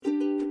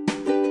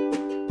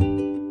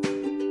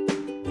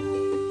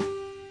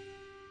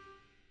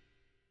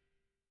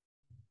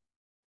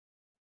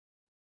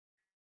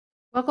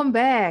Welcome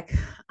back.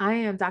 I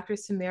am Dr.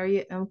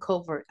 Samaria M.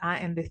 Covert. I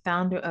am the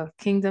founder of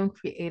Kingdom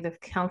Creative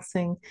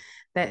Counseling,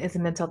 that is a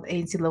mental health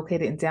agency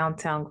located in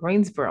downtown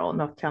Greensboro,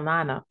 North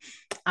Carolina.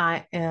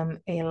 I am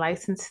a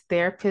licensed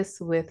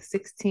therapist with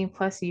 16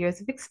 plus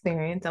years of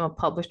experience. I'm a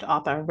published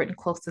author. I've written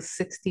close to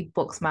 60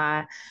 books.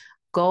 My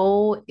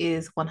goal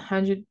is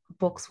 100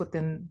 books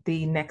within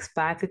the next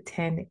 5 to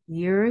 10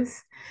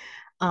 years.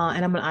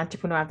 And I'm an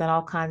entrepreneur. I've done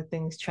all kinds of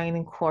things,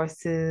 training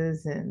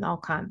courses and all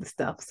kinds of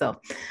stuff.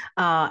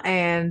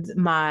 And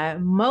my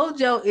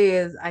mojo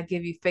is I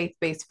give you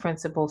faith-based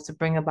principles to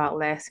bring about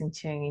lasting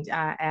change.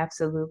 I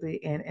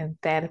absolutely and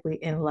emphatically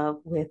in love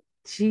with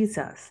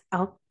Jesus.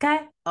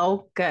 Okay.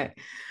 Okay.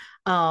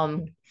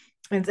 Um,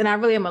 and I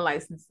really am a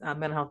licensed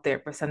mental health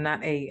therapist. I'm not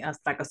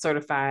like a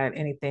certified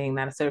anything,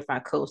 not a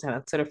certified coach, not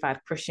a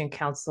certified Christian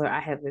counselor. I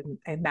have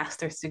a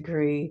master's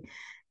degree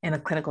and a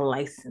clinical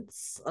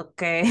license.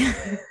 Okay.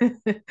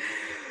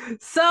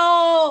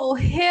 So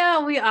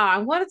here we are. I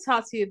want to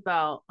talk to you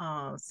about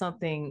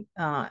something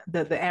that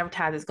the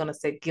advertiser is going to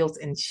say guilt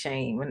and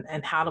shame,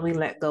 and how do we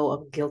let go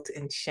of guilt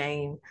and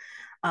shame?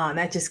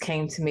 That just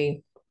came to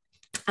me.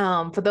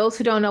 For those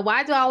who don't know,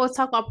 why do I always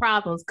talk about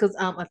problems? Because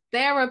a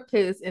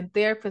therapist and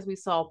therapists, we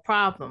solve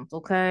problems,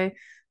 okay?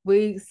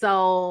 We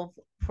solve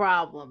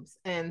problems.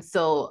 And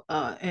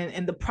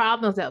the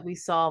problems that we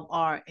solve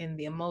are in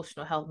the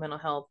emotional health, mental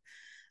health,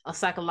 a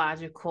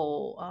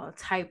psychological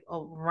type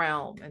of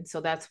realm. And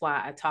so that's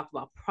why I talk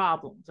about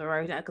problems, all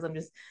right? Because I'm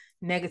just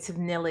negative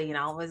Nelly and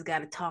I always got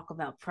to talk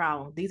about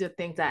problems. These are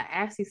things that I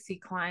actually see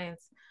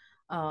clients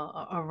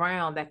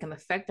around that can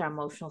affect our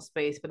emotional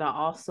space, but I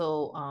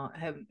also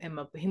am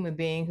a human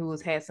being who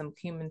has had some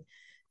human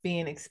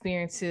being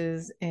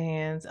experiences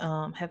and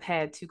have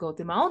had to go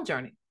through my own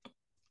journey.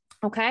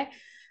 Okay.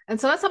 And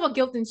so let's talk about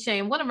guilt and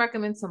shame. I want to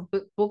recommend some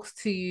books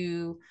to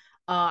you.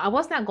 I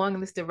was not going in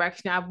this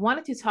direction. I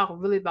wanted to talk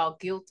really about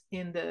guilt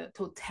in the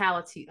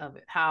totality of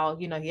it. How,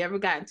 you ever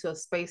got into a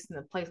space in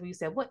a place where you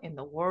said, what in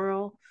the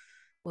world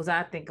was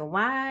I thinking?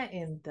 Why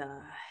in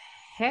the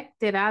heck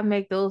did I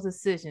make those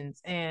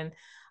decisions? And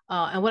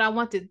what I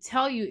want to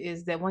tell you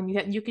is that when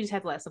you can just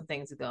have to let some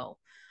things go.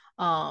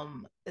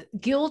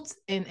 Guilt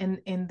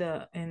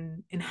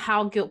and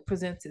how guilt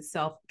presents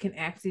itself can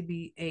actually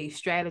be a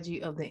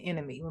strategy of the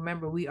enemy.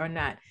 Remember, we are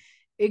not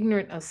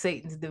ignorant of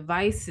Satan's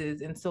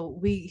devices, and so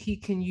he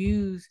can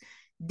use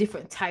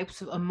different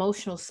types of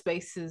emotional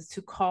spaces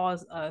to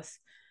cause us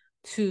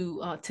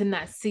to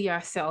not see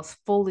ourselves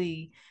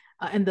fully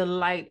in the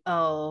light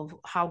of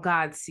how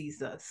God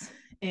sees us,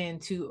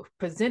 and to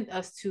present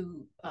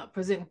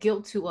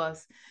guilt to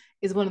us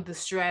is one of the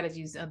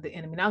strategies of the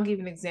enemy. And I'll give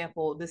you an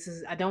example.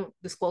 I don't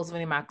disclose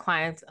any of my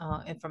clients'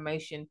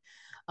 information,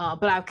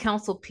 but I've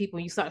counseled people.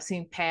 You start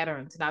seeing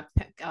patterns, and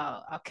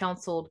I've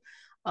counseled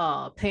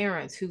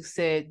parents who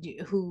said,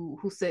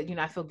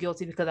 I feel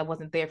guilty because I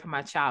wasn't there for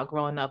my child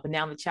growing up, and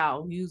now the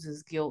child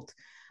uses guilt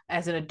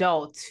as an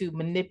adult to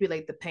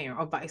manipulate the parent,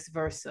 or vice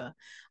versa.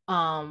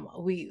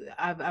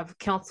 I've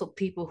counseled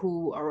people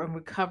who are in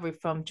recovery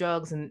from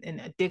drugs and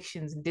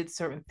addictions, and did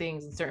certain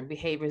things and certain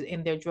behaviors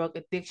in their drug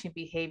addiction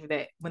behavior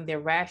that when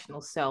their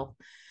rational self,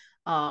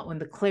 when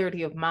the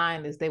clarity of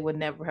mind is, they would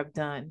never have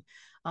done.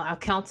 I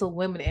counsel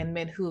women and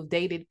men who have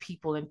dated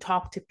people and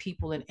talked to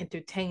people and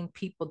entertained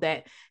people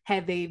that,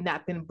 had they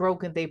not been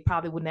broken, they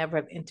probably would never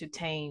have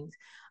entertained.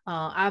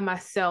 I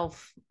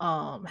myself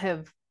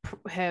have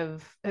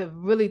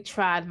really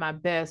tried my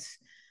best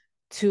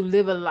to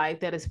live a life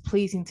that is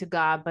pleasing to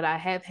God, but I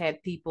have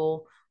had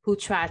people who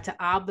tried to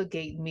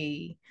obligate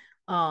me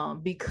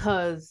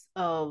because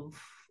of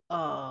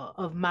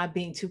my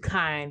being too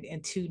kind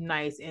and too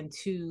nice and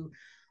too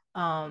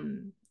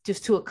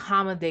just too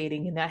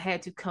accommodating. And I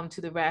had to come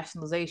to the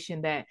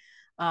rationalization that,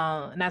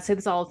 and I say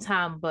this all the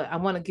time, but I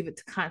want to give it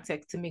to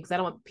context to me because I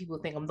don't want people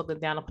to think I'm looking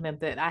down upon them.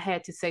 That I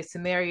had to say,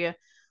 Samaria,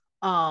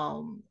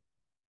 um,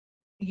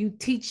 you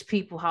teach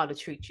people how to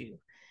treat you,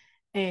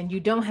 and you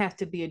don't have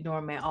to be a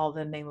doormat all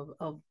in the name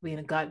of being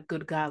a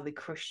good godly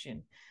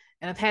Christian.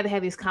 And I've had to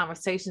have these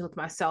conversations with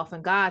myself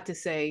and God to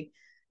say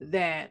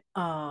that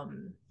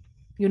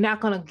you're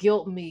not going to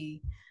guilt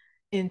me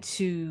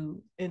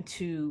into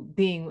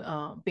being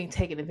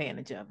taken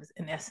advantage of,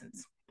 in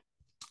essence.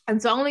 And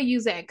so I only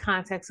use that in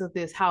context of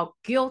this, how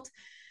guilt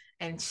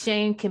and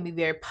shame can be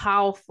very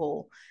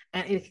powerful,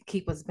 and it can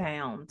keep us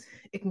bound.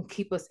 It can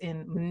keep us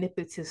in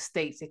manipulative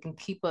states. It can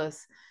keep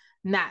us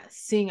not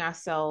seeing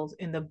ourselves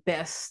in the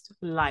best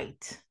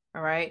light.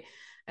 All right.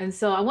 And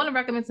so I want to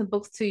recommend some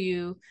books to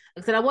you.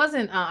 Like I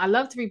said, I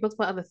love to read books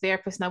by other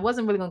therapists, and I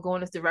wasn't really going to go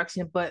in this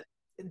direction, but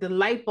the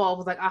light bulb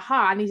was like,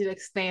 aha, I need you to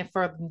expand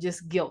further than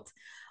just guilt.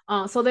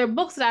 So there are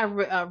books that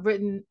I've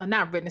written,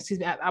 not written, excuse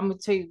me. I'm going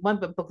to tell you one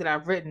book that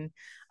I've written.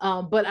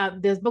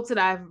 But there's books that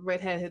I've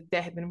read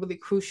that have been really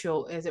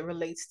crucial as it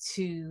relates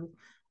to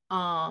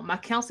my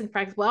counseling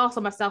practice, but also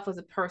myself as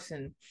a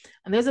person.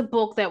 And there's a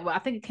book that, I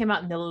think it came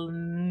out in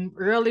the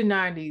early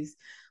 90s,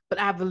 but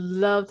I've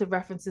loved to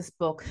reference this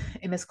book,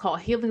 and it's called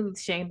Healing the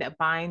Shame That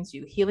Binds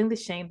You. Healing the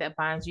Shame That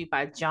Binds You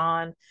by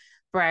John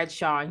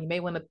Bradshaw. And you may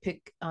want to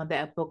pick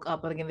that book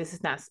up. But again, this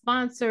is not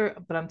sponsored,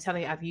 but I'm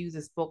telling you, I've used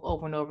this book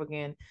over and over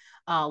again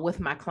with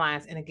my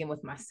clients and again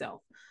with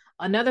myself.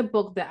 Another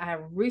book that I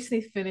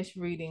recently finished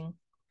reading,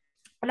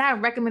 and I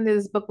recommended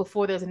this book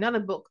before. There's another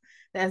book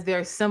that's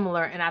very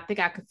similar, and I think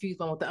I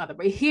confused one with the other.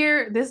 But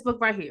here, this book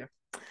right here,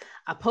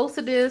 I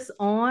posted this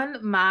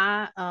on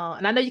my,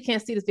 and I know you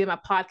can't see this via my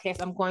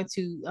podcast. I'm going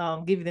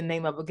to give you the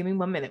name of it. Give me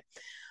 1 minute.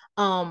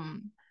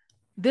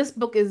 This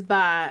book is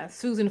by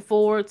Susan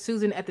Ford.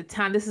 Susan, at the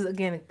time, this is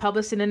again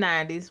published in the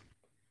 90s.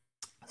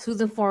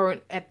 Susan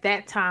Ford at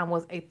that time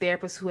was a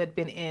therapist who had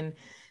been in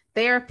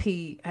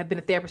therapy, had been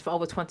a therapist for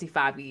over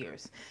 25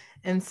 years.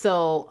 And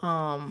so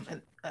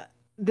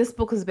this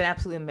book has been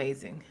absolutely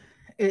amazing.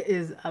 It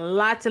is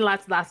lots and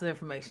lots of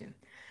information.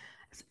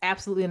 It's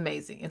absolutely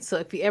amazing. And so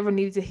if you ever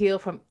need to heal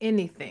from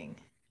anything,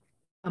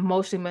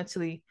 emotionally,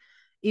 mentally,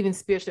 even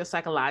spiritually or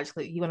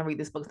psychologically, you want to read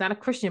this book. It's not a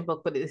Christian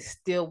book, but it's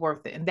still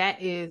worth it. And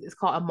that is, it's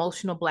called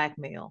Emotional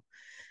Blackmail.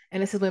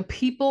 And this is when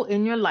people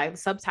in your life,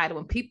 subtitle,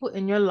 when people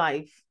in your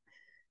life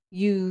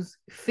use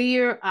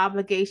fear,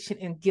 obligation,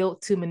 and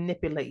guilt to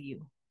manipulate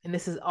you. And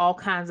this is all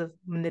kinds of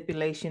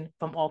manipulation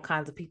from all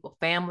kinds of people: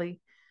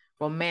 family,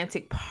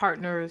 romantic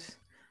partners,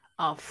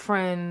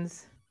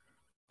 friends,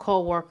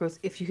 co-workers.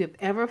 If you have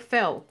ever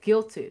felt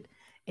guilted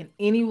in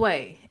any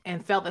way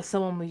and felt that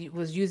someone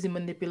was using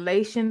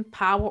manipulation,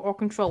 power, or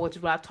control, which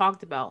is what I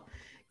talked about,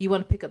 you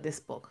want to pick up this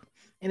book.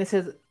 And it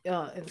says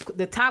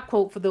the top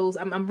quote for those.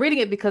 I'm reading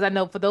it because I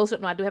know for those who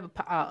don't know, I do have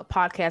a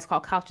podcast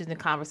called Couches and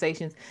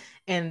Conversations,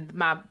 and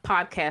my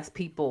podcast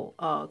people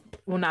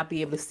will not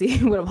be able to see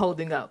what I'm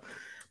holding up.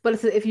 But it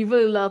says, if you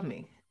really love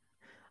me,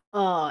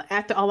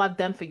 after all I've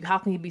done for you, how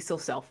can you be so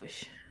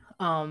selfish?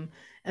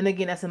 And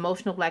again, that's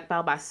Emotional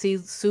Blackmail by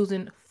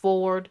Susan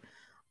Ford.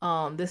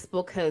 This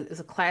book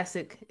is a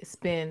classic. It's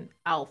been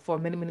out for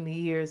many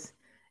years.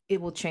 It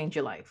will change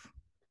your life.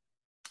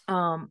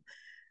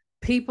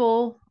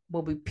 People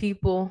will be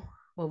people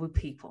will be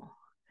people.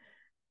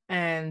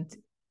 And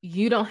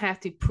you don't have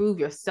to prove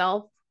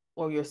yourself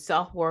or your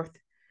self-worth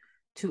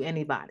to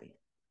anybody.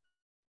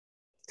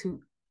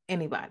 To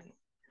anybody.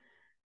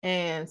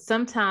 And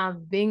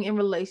sometimes being in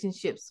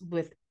relationships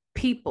with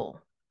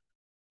people,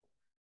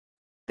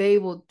 they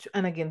will,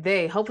 and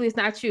again, hopefully it's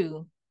not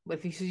you, but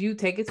if you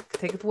take it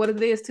for what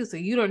it is too. So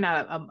you're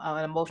not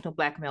an emotional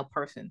blackmail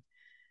person,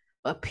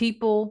 but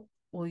people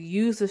will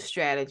use the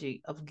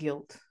strategy of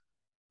guilt,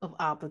 of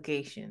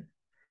obligation,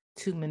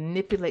 to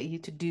manipulate you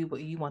to do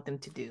what you want them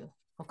to do.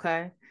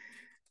 Okay.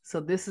 So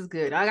this is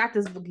good. I got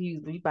this book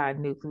used, but you buy a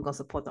new because we're gonna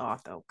support the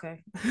author,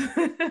 okay?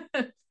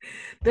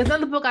 There's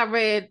another book I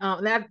read,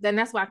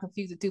 that's why I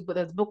confused it too. But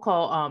there's a book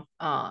called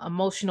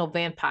Emotional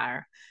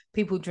Vampire: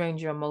 People Who Drain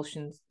Your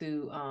Emotions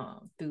through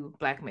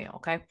blackmail.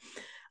 Okay,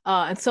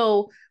 and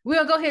so we're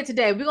gonna go here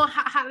today. We're gonna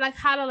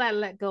how to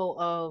let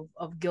go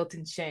of guilt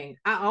and shame.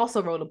 I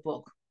also wrote a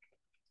book,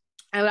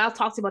 and I'll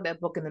talk to you about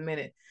that book in a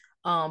minute.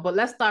 But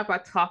let's start by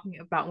talking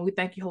about, when we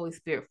thank you, Holy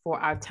Spirit, for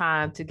our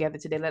time together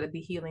today. Let it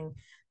be healing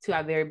to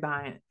our very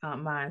minds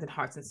and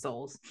hearts and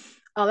souls.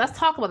 Let's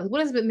talk about this. What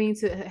does it mean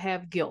to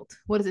have guilt?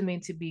 What does it mean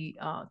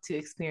to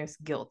experience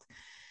guilt?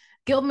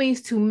 Guilt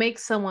means to make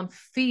someone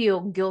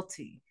feel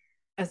guilty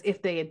as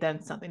if they had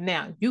done something.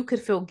 Now, you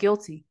could feel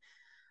guilty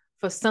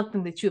for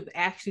something that you have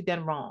actually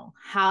done wrong.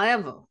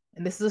 However,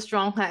 and this is a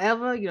strong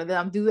however,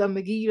 I'm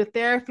gonna give you the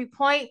therapy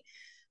point.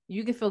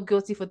 You can feel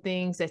guilty for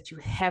things that you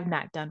have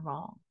not done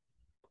wrong.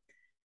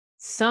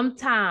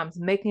 Sometimes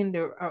making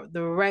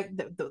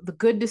the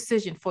good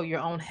decision for your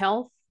own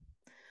health,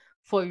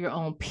 for your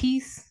own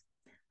peace,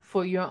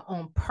 for your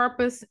own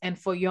purpose, and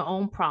for your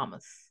own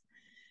promise.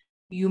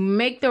 You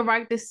make the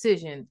right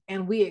decision,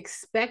 and we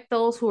expect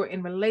those who are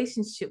in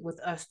relationship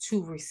with us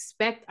to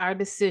respect our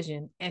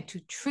decision and to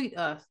treat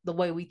us the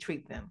way we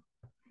treat them.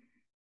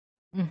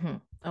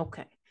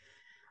 Okay.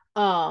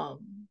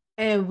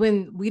 And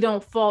when we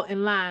don't fall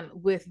in line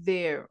with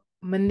their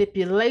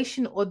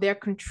manipulation or their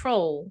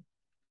control,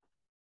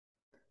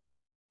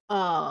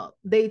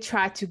 they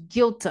try to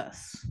guilt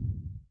us.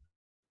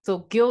 So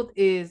guilt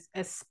is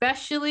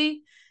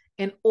especially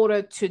in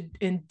order to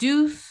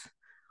induce,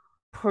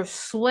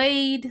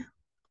 persuade,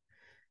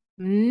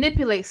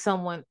 manipulate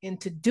someone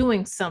into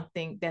doing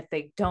something that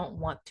they don't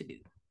want to do.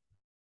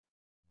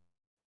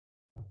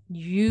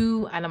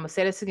 You, and I'm gonna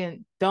say this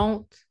again,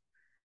 don't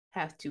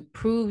have to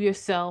prove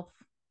yourself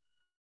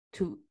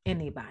to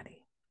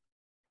anybody.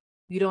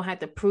 You don't have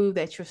to prove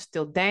that you're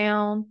still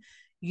down.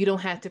 You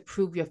don't have to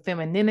prove your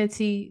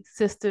femininity,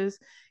 sisters.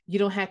 You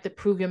don't have to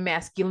prove your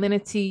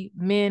masculinity,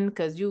 men,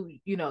 because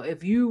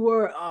if you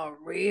were a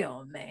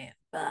real man,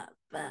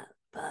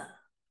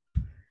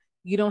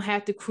 you don't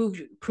have to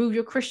prove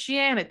your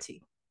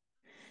Christianity.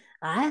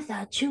 I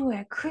thought you were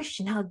a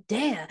Christian. How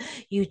dare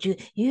you do?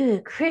 You're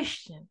a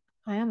Christian.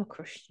 I am a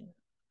Christian.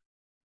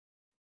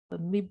 But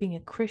me being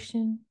a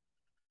Christian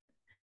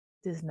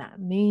does not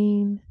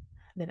mean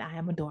that I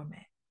am a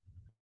doormat.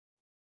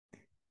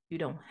 You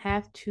don't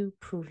have to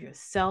prove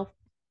yourself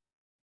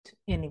to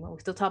anyone. We're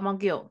still talking about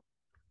guilt.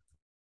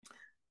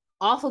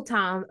 Also,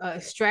 time a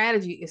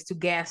strategy is to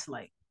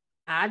gaslight.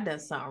 I done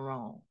something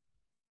wrong.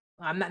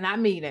 I'm not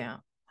me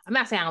now. I'm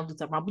not saying I don't do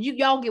something wrong, but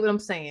y'all get what I'm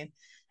saying.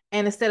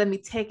 And instead of me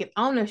taking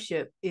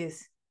ownership,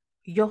 is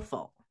your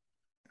fault.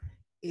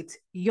 It's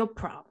your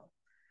problem.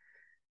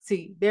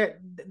 See,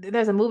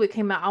 there's a movie that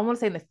came out, I want to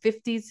say in the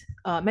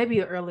 50s,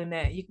 maybe early in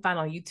that. You can find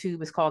on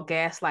YouTube. It's called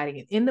Gaslighting.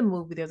 And in the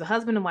movie, there's a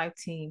husband and wife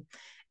team,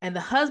 and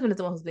the husband is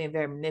the one who's being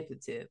very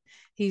manipulative.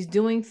 He's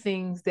doing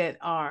things that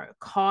are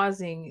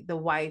causing the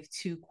wife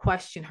to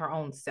question her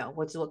own self,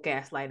 which is what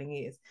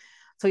gaslighting is.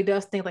 So he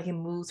does things like he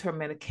moves her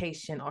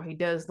medication, or he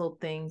does little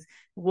things,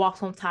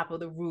 walks on top of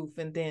the roof,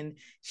 and then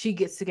she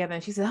gets together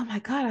and she says, "Oh my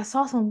God, I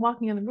saw someone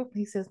walking on the roof." And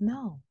he says,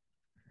 "No.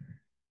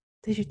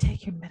 Did you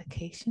take your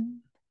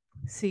medication?"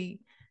 See,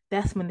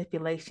 that's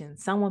manipulation.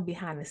 Someone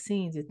behind the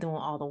scenes is doing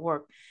all the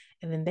work,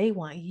 and then they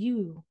want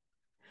you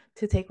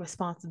to take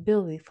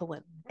responsibility for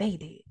what they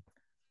did.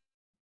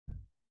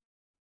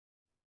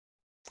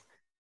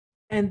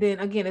 And then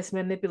again, it's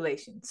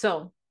manipulation.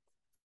 So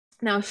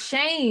now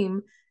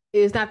shame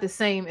is not the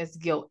same as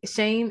guilt.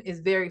 Shame is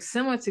very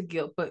similar to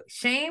guilt, but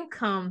shame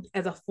comes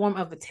as a form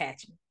of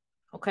attachment.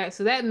 Okay,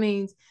 so that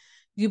means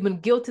you've been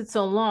guilted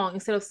so long,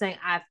 instead of saying,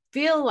 I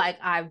feel like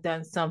I've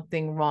done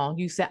something wrong,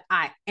 you said,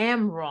 I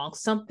am wrong.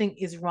 Something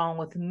is wrong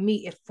with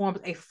me. It forms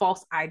a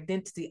false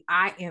identity.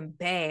 I am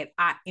bad.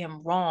 I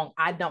am wrong.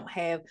 I don't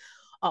have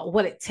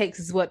what it takes,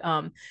 is what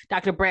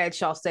Dr.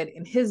 Bradshaw said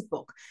in his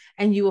book.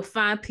 And you will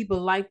find people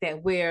like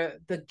that, where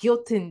the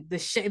guilt and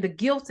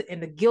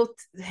the guilt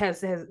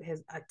has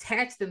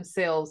attached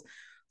themselves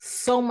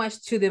so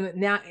much to them.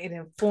 Now it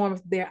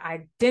informs their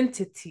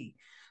identity.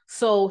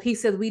 So he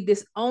says we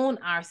disown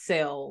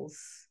ourselves,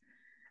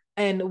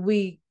 and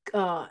we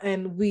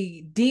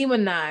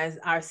demonize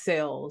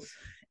ourselves,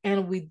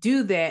 and we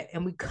do that,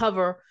 and we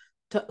cover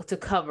to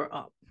cover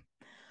up.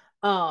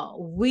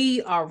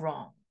 We are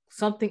wrong.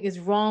 Something is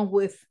wrong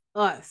with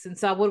us. And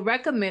so I would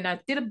recommend,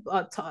 I did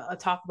a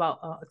talk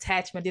about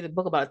attachment, I did a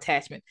book about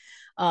attachment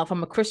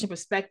from a Christian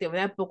perspective. And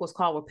that book was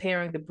called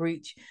Repairing the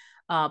Breach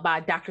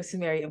by Dr.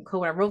 Samari M.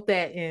 Cohen. I wrote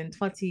that in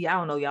 20, I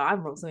don't know, y'all. I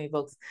wrote so many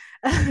books,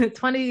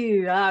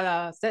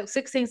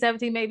 2016,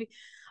 17, maybe.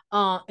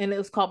 And it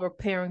was called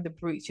Repairing the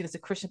Breach. And it's a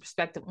Christian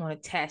perspective on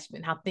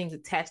attachment, how things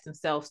attach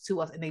themselves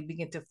to us and they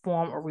begin to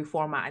form or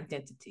reform our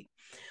identity.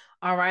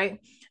 All right.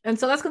 And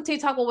so let's continue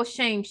to talk about what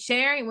shame.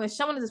 Sharing, when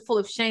someone is full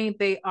of shame,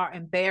 they are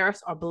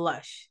embarrassed or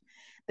blush.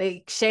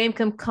 Shame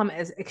can come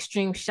as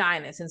extreme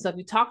shyness. And so if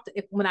you talk to,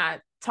 when I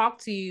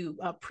talked to you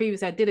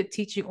previously, I did a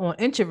teaching on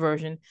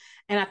introversion,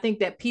 and I think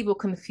that people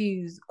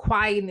confuse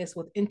quietness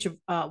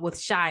with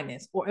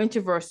shyness, or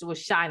introversion with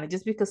shyness.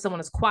 Just because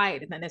someone is quiet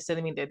does not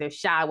necessarily mean that they're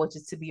shy, which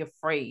is to be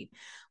afraid.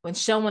 When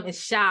someone is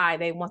shy,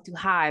 they want to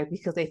hide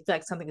because they feel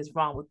like something is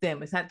wrong with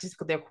them. It's not just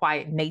because they're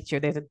quiet in nature.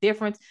 There's a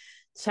difference.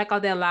 Check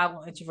out that live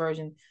on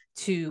introversion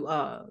to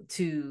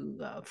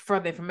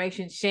further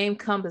information. Shame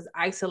comes as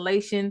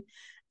isolation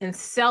and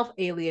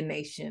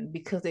self-alienation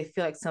because they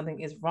feel like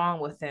something is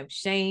wrong with them.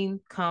 Shame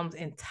comes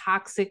in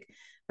toxic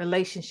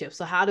relationships.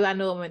 So how do I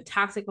know I'm in a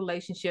toxic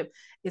relationship?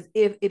 Is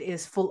if it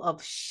is full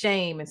of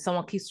shame and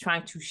someone keeps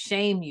trying to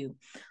shame you.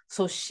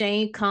 So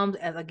shame comes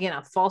as, again,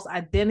 a false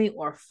identity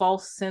or a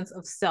false sense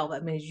of self.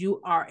 That means you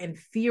are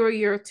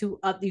inferior to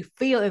you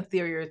feel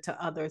inferior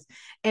to others,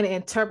 and it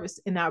interprets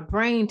in our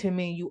brain to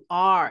mean you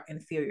are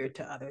inferior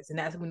to others.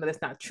 And we know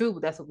that's not true,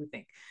 but that's what we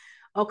think.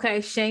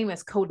 Okay, shame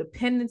as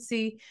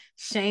codependency,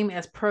 shame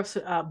as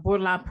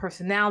borderline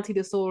personality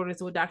disorder.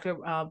 Is what Dr.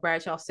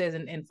 Bradshaw says.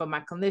 And for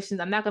my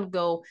clinicians, I'm not going to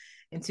go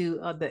into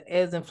the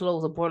ebbs and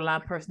flows of borderline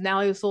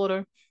personality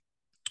disorder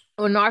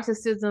or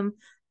narcissism.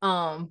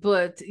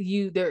 But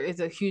there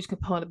is a huge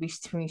component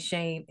between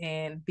shame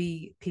and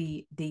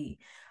BPD.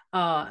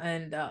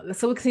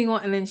 So we continue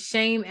on, and then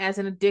shame as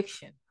an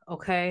addiction.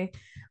 Okay,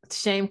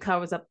 shame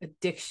covers up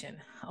addiction.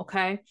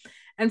 Okay.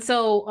 And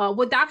so,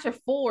 what Dr.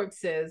 Ford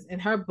says in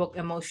her book,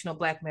 Emotional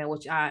Blackmail,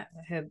 which I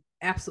have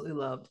absolutely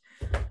loved,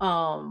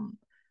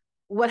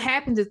 what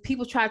happens is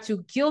people try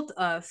to guilt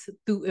us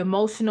through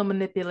emotional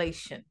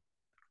manipulation.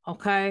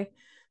 Okay.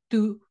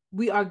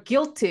 We are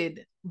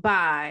guilted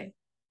by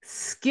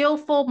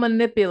skillful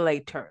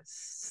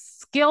manipulators.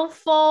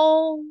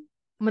 Skillful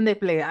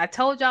manipulator. I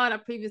told y'all in a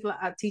previous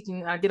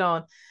teaching I did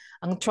on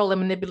control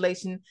and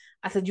manipulation.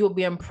 I said you will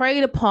be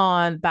preyed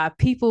upon by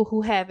people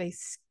who have a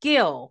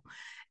skill.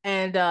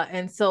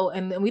 And so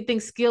we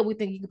think skill, we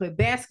think you can play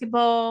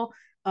basketball,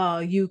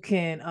 you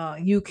can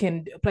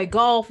play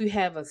golf, you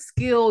have a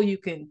skill, you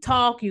can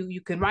talk,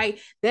 you can write,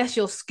 that's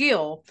your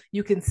skill,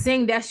 you can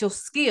sing, that's your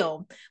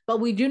skill.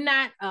 But we do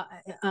not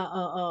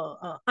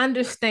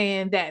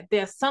understand that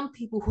there are some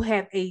people who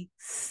have a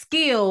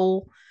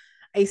skill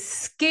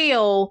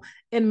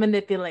in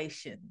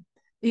manipulation.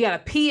 You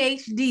got a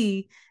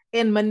PhD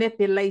in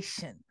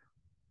manipulation.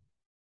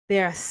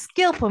 They are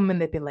skillful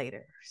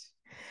manipulators.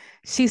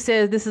 She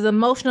says this is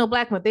emotional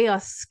blackmail. They are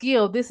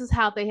skilled. This is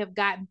how they have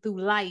gotten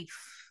through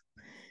life.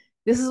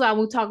 This is why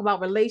we talk about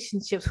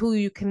relationships, who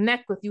you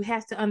connect with. You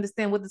have to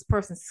understand what this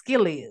person's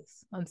skill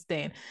is.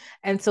 Understand?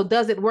 And so,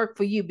 does it work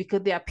for you?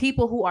 Because there are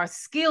people who are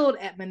skilled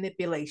at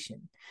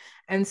manipulation.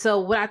 And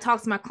so, what I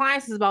talk to my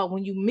clients is about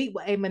when you meet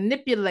with a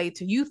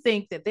manipulator, you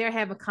think that they're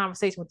having a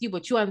conversation with you,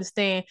 but you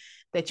understand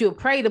that you were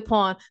preyed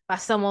upon by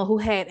someone who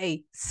had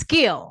a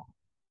skill.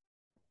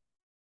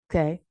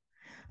 Okay.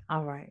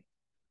 All right.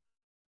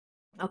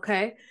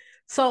 Okay.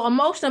 So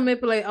emotional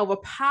manipulate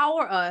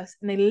overpower us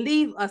and they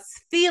leave us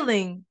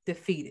feeling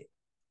defeated.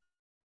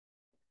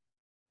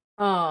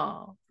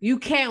 You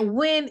can't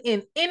win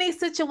in any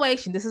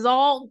situation. This is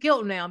all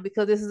guilt now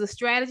because this is a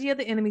strategy of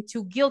the enemy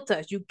to guilt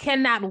us. You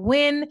cannot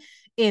win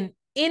in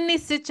any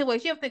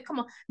situation. You have to think, come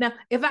on. Now,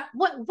 if I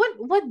what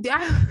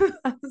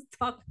I was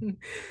talking to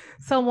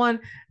someone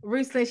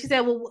recently, she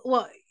said,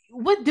 well,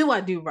 what do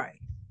I do right?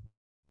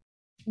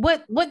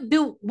 What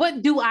do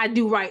I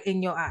do right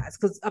in your eyes?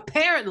 Because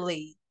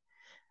apparently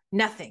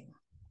nothing.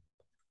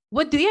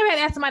 What do you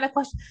ever ask somebody that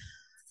question?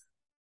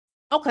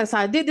 Okay, so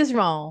I did this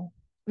wrong.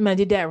 I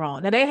did that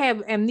wrong. Now they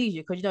have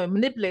amnesia because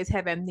manipulators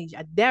have amnesia.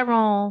 I did that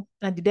wrong.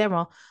 I did that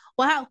wrong.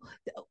 Well, how?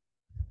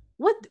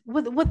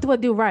 What do I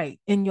do right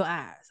in your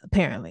eyes?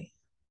 Apparently,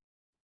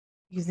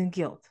 using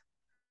guilt.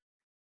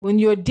 When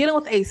you're dealing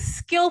with a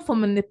skillful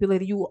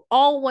manipulator, you will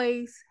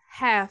always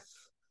have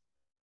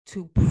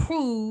to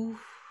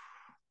prove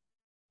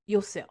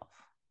yourself.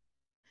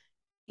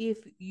 If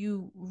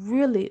you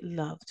really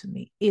loved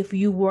me, if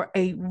you were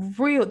a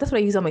real, that's what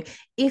I use on me.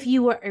 If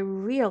you were a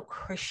real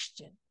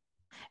Christian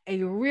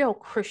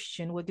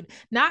would do,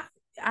 not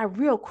a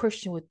real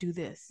Christian would do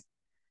this.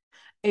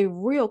 A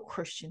real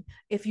Christian,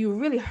 if you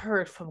really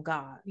heard from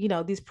God,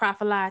 these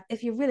prophet lies,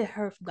 if you really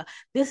heard from God,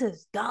 this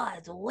is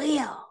God's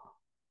will.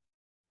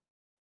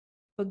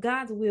 But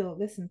God's will,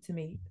 listen to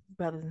me,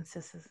 brothers and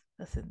sisters.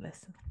 Listen.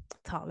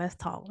 Let's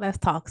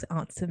talk,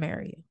 Aunt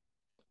Samaria.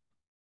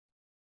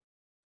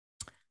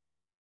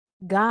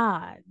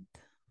 God,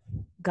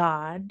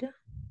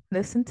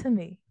 listen to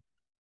me,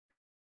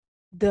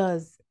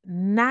 does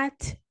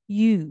not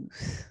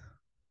use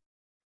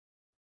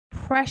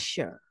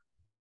pressure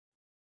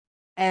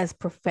as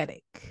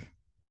prophetic.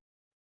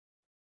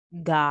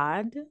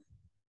 God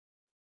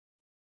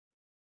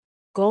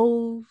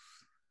goes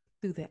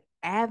through the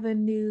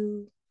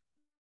avenue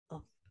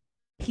of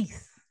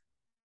peace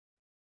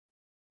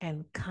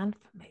and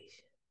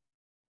confirmation.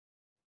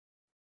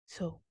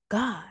 So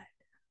God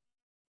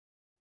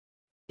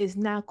is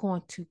not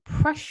going to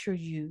pressure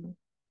you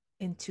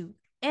into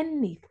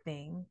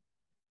anything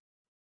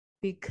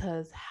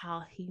because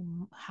how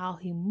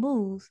he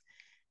moves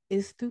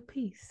is through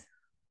peace.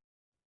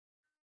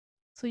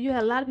 So you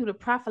had a lot of people to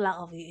prophet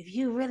over you. If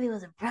you really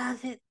was a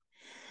prophet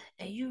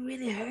and you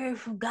really heard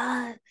from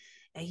God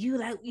and you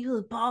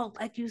was bald,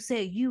 like you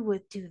said, you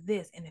would do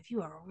this. And if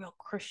you are a real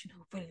Christian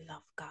who really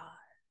loves God,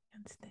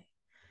 understand?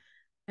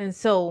 And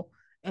so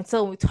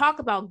when we talk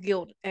about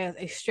guilt as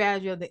a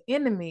strategy of the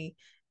enemy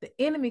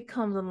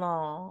comes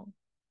along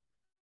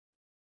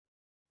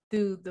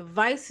through the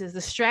vices,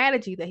 the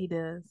strategy that he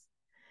does.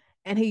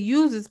 And he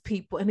uses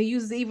people and he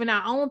uses even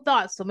our own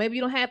thoughts. So maybe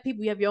you don't have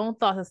people, you have your own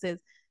thoughts that says,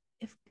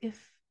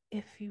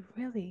 if you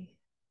really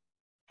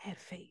had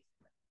faith,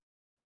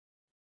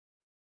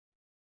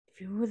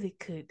 if you really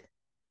could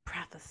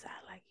prophesy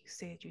like you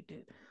said you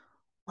do,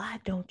 why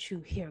don't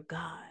you hear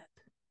God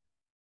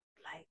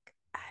like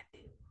I do?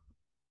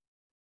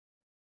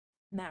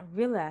 Not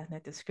realizing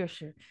that the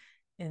scripture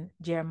in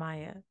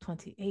Jeremiah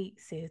 28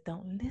 says,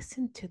 don't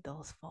listen to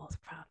those false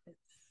prophets.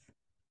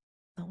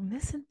 Don't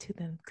listen to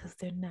them because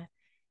they're not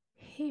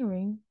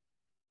hearing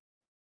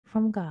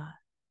from God.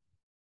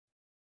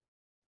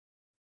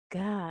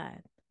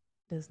 God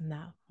does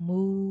not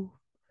move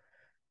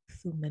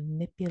through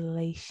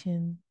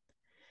manipulation.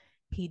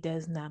 He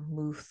does not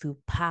move through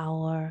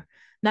power.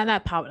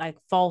 Not power, like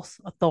false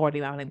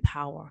authority, I mean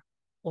power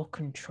or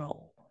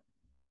control.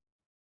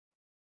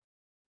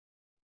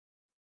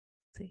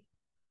 See?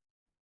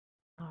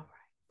 All right.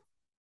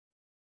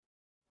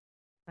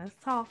 Let's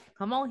talk.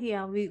 Come on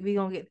here.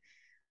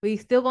 We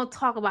still gonna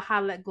talk about how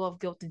to let go of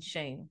guilt and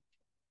shame.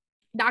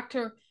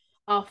 Dr.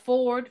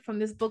 Ford from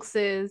this book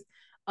says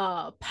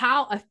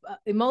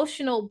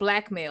emotional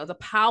blackmail is a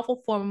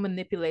powerful form of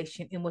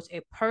manipulation in which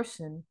a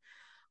person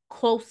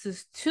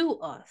closest to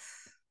us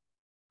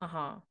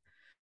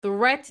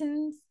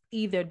threatens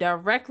either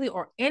directly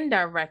or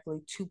indirectly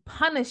to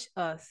punish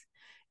us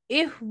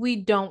if we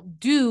don't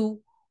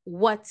do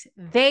what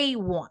they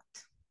want.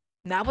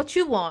 Not what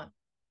you want.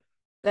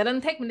 That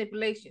doesn't take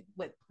manipulation,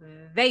 what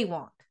they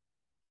want.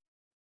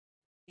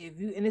 If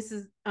you, and this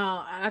is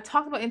I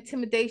talked about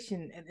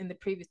intimidation in the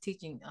previous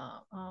teaching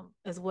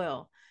as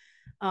well.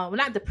 Well,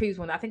 not the previous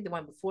one. I think the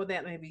one before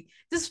that, maybe.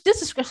 Just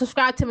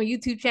subscribe to my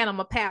YouTube channel,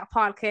 my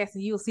podcast,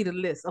 and you'll see the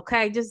list.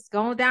 Okay, just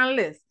going down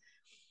the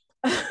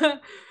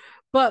list.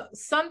 But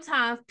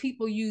sometimes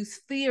people use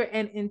fear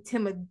and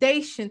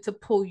intimidation to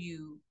pull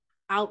you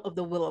out of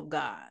the will of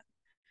God.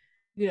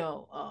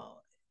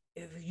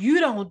 If you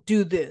don't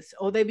do this,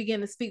 or they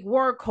begin to speak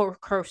word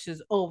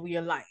curses over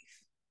your life.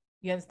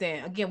 You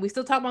understand? Again, we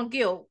still talk about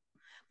guilt,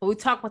 but we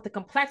talk about the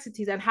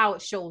complexities and how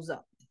it shows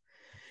up.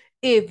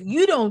 If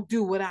you don't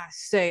do what I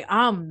say,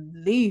 I'm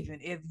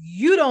leaving. If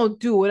you don't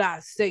do what I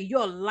say,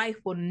 your life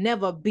will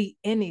never be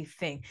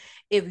anything.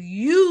 If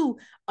you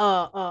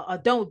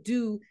don't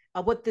do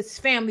what this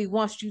family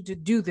wants you to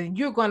do, then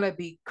you're gonna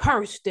be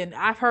cursed. And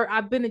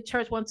I've been in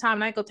church one time,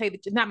 and I ain't gonna tell you,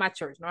 not my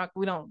church.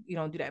 No, you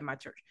don't do that in my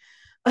church.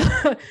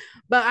 But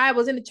I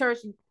was in the church.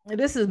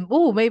 This is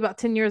maybe about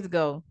 10 years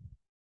ago,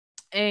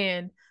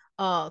 and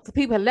so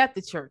people had left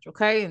the church,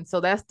 okay, and so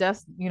that's that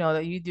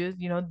you just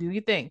do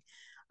your thing,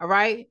 all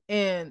right.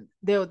 And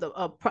there was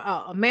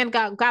a man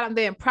got up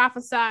there and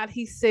prophesied.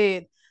 He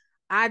said,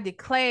 I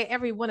declare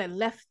everyone that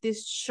left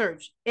this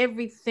church,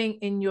 everything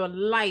in your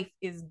life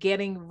is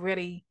getting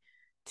ready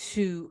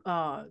to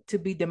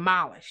be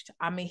demolished.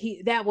 I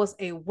mean, that was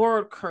a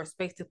word curse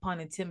based upon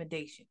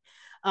intimidation.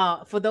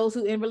 For those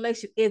who in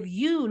relationship, if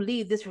you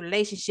leave this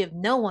relationship,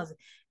 no one's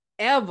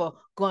ever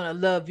gonna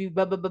love you.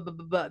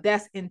 But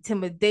that's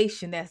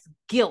intimidation. That's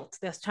guilt.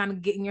 That's trying to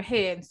get in your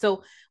head. And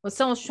so when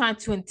someone's trying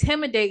to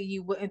intimidate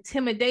you, with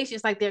intimidation,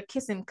 it's like they're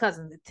kissing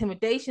cousins.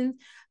 Intimidation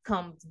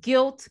comes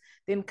guilt,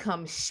 then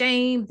comes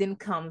shame, then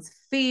comes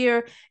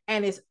fear,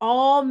 and it's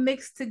all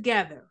mixed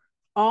together.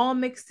 All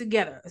mixed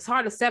together. It's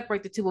hard to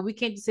separate the two, but we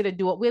can't just sit and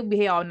do it. We'll be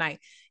here all night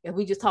if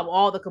we just talk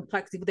all the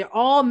complexity, but they're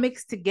all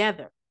mixed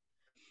together.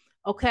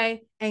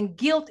 Okay. And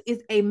guilt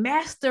is a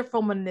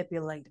masterful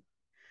manipulator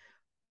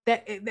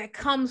that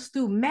comes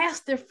through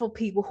masterful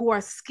people who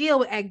are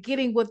skilled at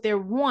getting what they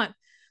want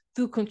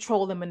through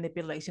control and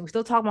manipulation. We're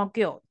still talking about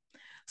guilt.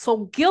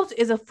 So guilt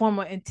is a form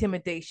of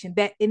intimidation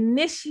that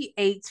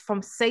initiates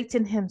from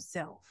Satan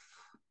himself.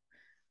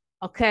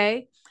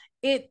 Okay.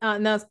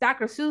 Now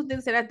Dr. Susan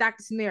didn't say that,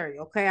 Dr.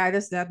 Scenario. Okay.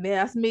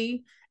 That's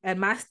me and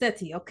my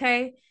study.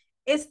 Okay.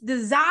 Its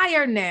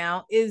desire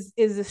now is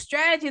a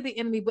strategy of the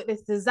enemy, but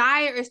its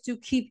desire is to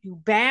keep you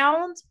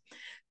bound,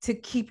 to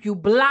keep you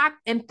blocked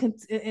and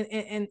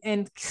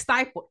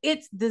stifled.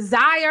 Its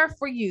desire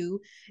for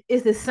you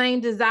is the same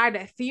desire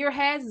that fear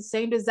has, the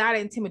same desire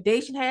that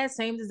intimidation has,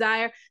 same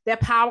desire that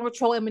power,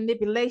 control, and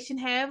manipulation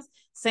has,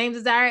 same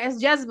desire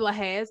as Jezebel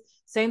has,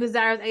 same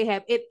desire as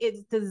Ahab.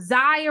 Its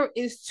desire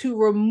is to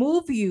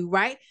remove you,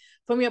 right,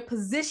 from your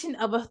position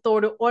of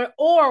authority,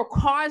 or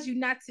cause you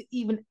not to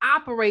even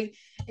operate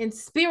in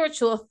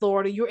spiritual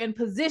authority. You're in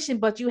position,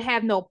 but you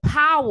have no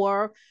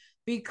power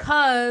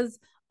because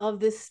of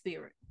this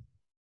spirit.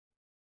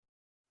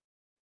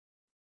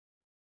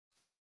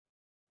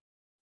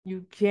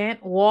 You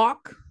can't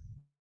walk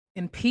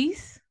in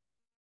peace.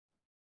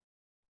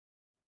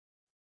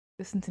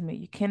 Listen to me.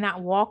 You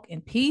cannot walk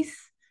in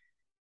peace.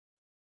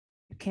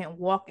 You can't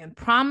walk in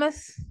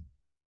promise.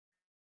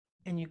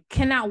 And you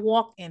cannot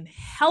walk in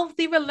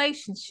healthy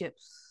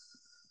relationships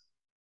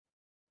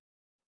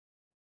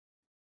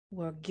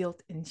where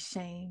guilt and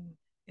shame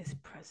is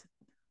present.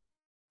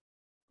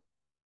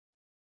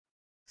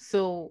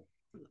 So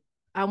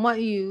I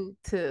want you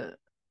to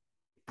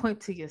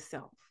point to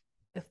yourself,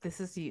 if this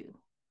is you,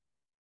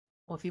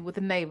 or if you're with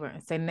a neighbor,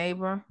 and say,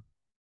 neighbor,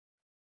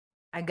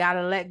 I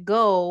gotta let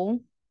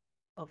go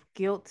of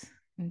guilt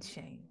and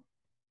shame.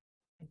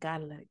 I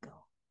gotta let it go.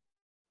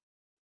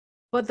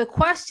 But the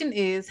question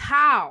is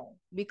how?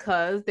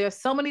 Because there's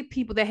so many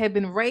people that have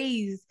been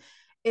raised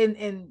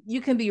and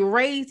you can be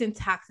raised in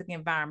toxic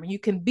environment. You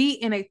can be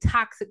in a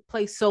toxic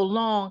place so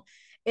long,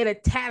 it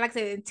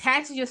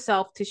attaches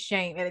yourself to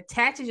shame. It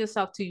attaches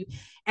yourself to you,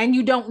 and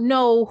you don't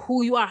know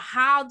who you are.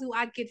 How do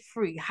I get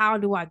free? How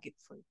do I get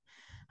free?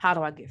 How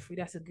do I get free?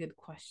 That's a good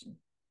question.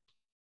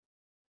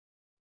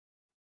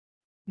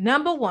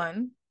 Number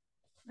one,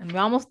 and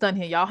we're almost done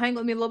here. Y'all hang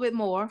with me a little bit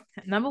more.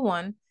 Number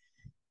one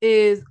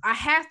is I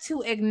have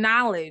to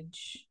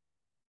acknowledge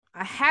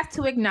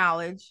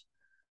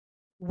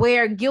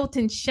where guilt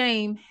and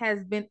shame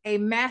has been a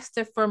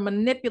master for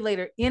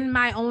manipulator in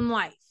my own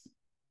life.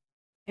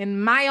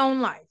 In my own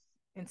life.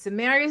 In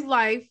Samaria's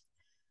life,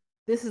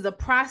 this is a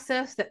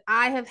process that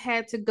I have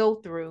had to go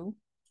through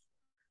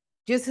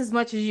just as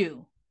much as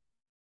you.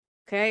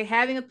 Okay,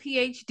 having a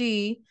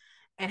PhD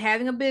and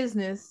having a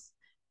business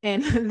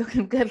and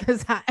looking good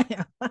as I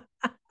am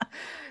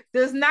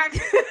does not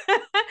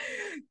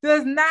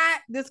does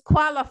not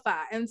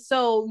disqualify. And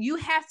so you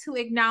have to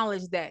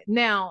acknowledge that.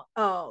 Now,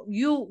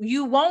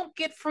 you won't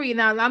get free.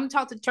 Now, I'm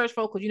talking to church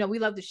folk because we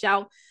love to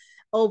shout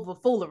over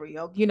foolery.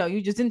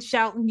 You just didn't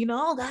shout and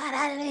oh God,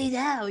 I need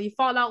that. You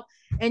fall out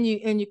and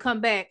you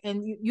come back,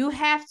 and you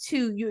have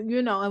to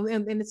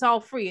and it's all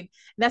free, and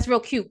that's real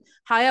cute.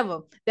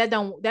 However, that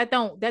don't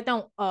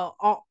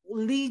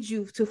lead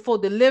you to full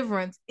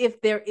deliverance if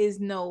there is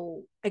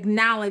no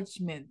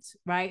acknowledgement,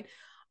 right,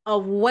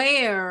 of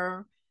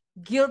where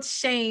guilt,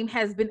 shame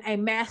has been a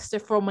master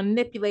for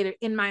manipulator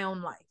in my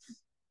own life.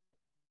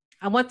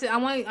 I want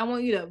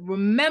you to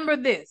remember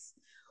this.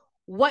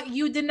 What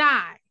you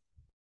deny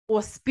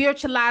or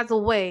spiritualize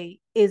away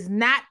is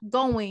not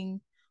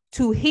going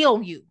to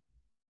heal you.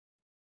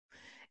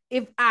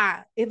 If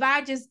I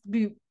just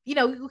be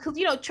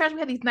because church, we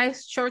had these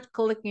nice church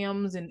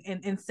colloquiums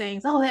and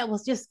sayings. Oh, that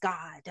was just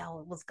God. Oh,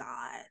 it was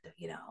God.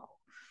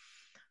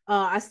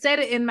 I said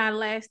it in my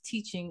last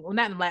teaching. Well,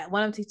 not in last,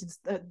 one of them teachings.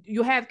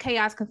 You have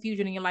chaos,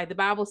 confusion in your life. The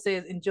Bible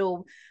says in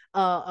Job,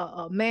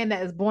 a man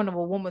that is born of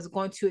a woman is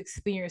going to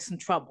experience some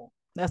trouble.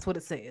 That's what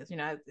it says.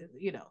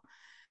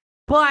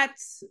 But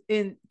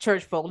in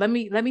church folk, let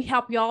me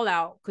help y'all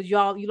out, because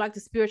you like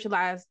to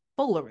spiritualize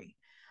foolery.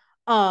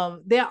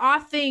 There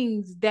are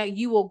things that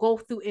you will go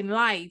through in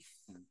life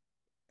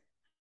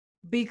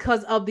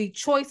because of the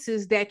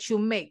choices that you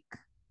make.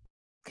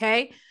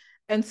 Okay.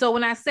 And so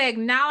when I say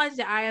acknowledge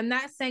it, I am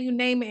not saying you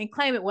name it and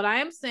claim it. What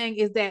I am saying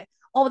is that,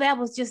 oh, that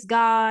was just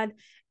God,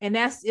 and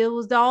it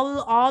was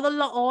all the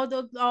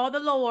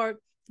Lord.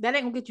 That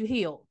ain't gonna get you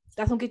healed.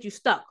 That's gonna get you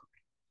stuck.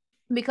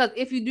 Because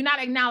if you do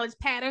not acknowledge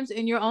patterns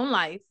in your own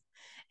life,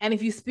 and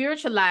if you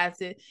spiritualize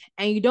it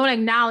and you don't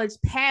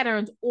acknowledge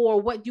patterns or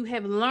what you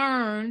have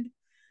learned,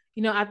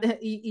 y'all,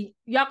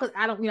 because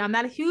I don't, I'm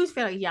not a huge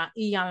fan of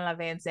Iyanla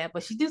Vanzant,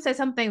 but she do say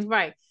some things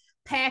right.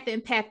 Path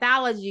and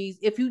pathologies.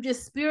 If you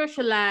just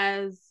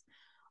spiritualize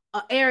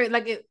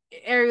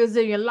areas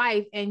in your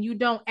life and you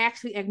don't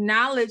actually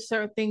acknowledge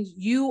certain things,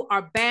 you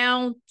are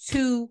bound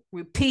to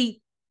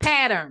repeat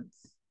patterns.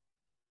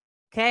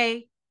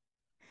 Okay,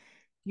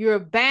 you're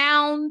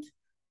bound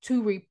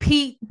to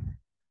repeat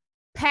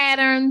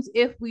patterns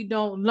if we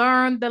don't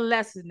learn the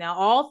lesson. Now,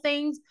 all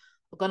things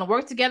are going to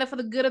work together for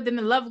the good of them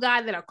that love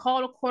God, that are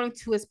called according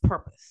to his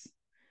purpose.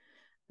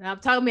 And I'm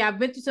telling me, I've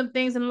been through some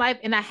things in life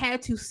and I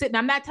had to sit. And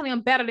I'm not telling you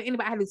I'm better than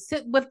anybody. I had to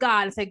sit with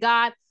God and say,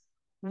 God,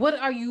 what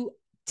are you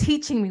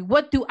teaching me?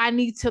 What do I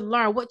need to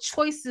learn? What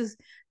choices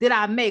did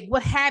I make?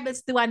 What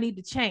habits do I need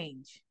to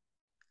change?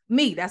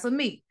 Me, that's a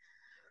me.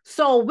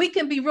 So we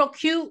can be real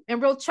cute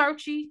and real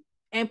churchy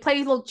and play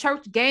little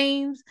church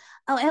games.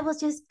 Oh, it was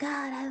just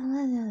God.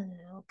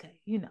 Okay,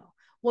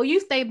 Well,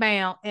 you stay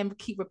bound and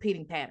keep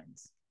repeating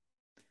patterns.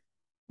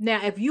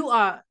 Now, if you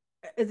are,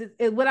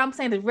 what I'm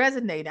saying is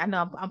resonating. I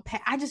know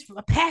I just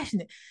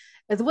passionate.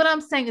 Is what I'm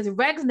saying is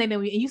resonating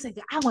with you, and you say,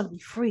 I want to be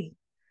free.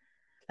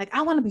 Like,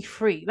 I want to be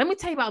free. Let me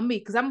tell you about me,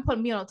 because I'm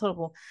putting me on a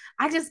total.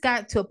 I just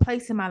got to a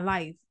place in my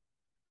life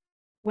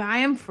where I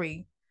am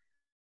free,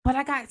 but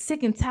I got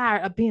sick and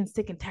tired of being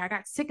sick and tired. I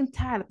got sick and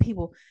tired of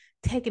people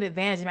taking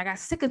advantage of me. I got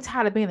sick and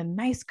tired of being a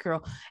nice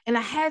girl. And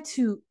I had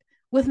to,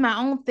 with my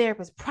own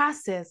therapist,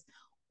 process,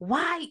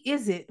 why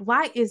is it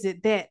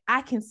that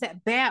I can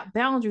set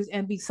boundaries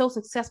and be so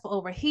successful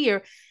over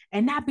here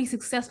and not be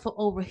successful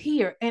over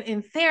here? And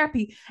in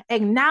therapy,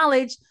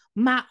 acknowledge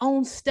my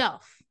own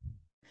stuff.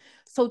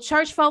 So,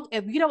 church folk,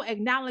 if you don't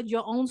acknowledge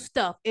your own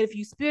stuff, if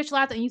you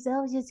spiritualize it and you say,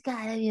 oh, just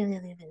God,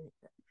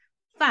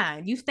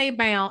 fine, you stay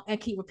bound and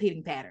keep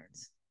repeating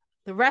patterns.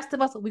 The rest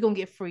of us, we're going to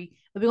get free,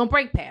 but we're going to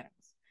break patterns.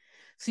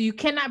 So you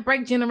cannot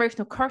break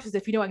generational curses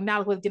if you don't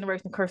acknowledge what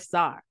generational curses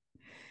are.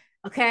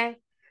 Okay?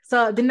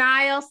 So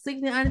denial,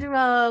 sleeping under the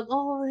rug.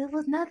 Oh, it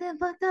was nothing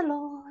but the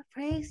Lord.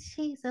 Praise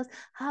Jesus.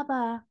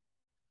 Haba.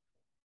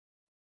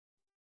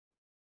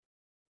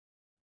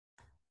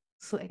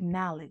 So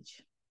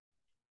acknowledge.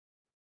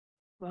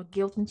 Well,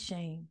 guilt and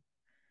shame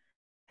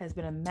has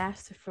been a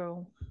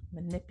masterful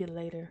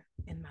manipulator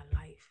in my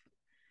life.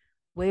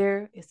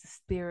 Where is the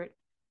spirit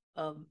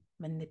of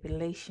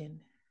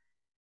manipulation,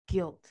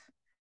 guilt,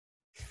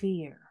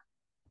 fear,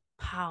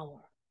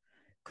 power,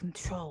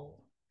 control,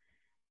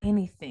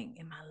 anything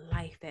in my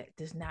life that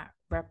does not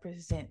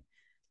represent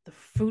the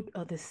fruit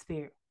of the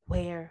spirit?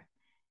 Where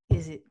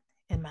is it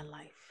in my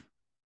life?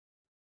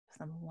 That's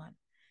number one.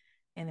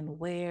 And then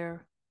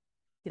where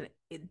did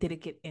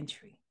it get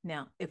entry?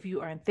 Now, if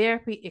you are in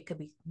therapy, it could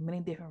be many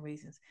different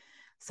reasons.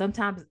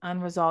 Sometimes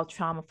unresolved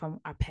trauma from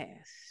our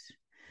past.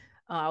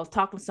 I was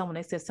talking to someone.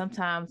 They said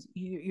sometimes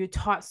you're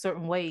taught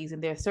certain ways,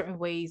 and there are certain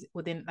ways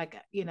within, like,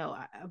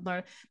 I've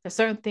learned there's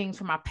certain things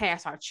from our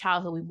past, our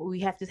childhood. We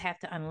have to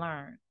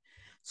unlearn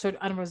certain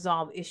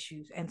unresolved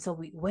issues, and so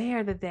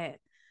where did that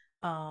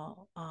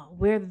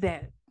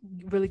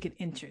really get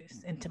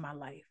interest into my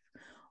life?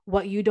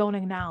 What you don't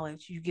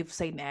acknowledge, you give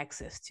Satan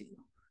access to.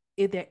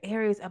 If there are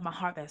areas of my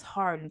heart that's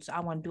hard, and so I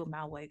want to do it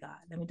my way, God,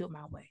 let me do it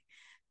my way.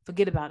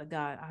 Forget about it,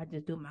 God. I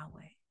just do it my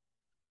way.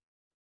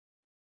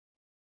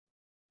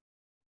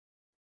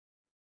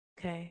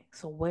 Okay,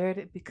 so where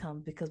did it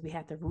become? Because we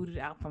have to root it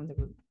out from the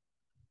root.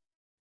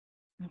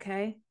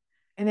 Okay,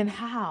 and then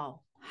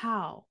how?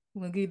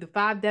 We're gonna give you the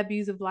 5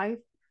 W's of life.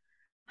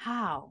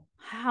 How?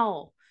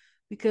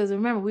 Because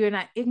remember, we are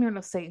not ignorant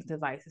of Satan's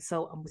devices.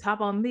 So I'm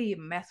top on me,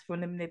 master for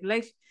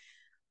manipulation.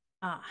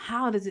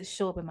 How does it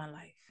show up in my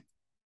life?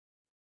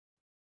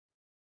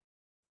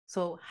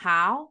 So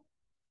how?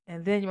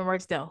 And then you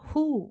write down,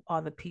 who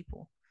are the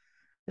people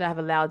that I've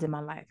allowed in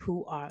my life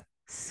who are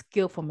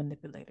skillful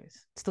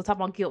manipulators? Still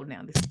talking about guilt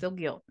now. This is still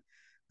guilt.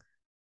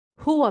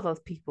 Who are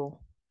those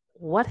people?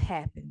 What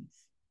happens?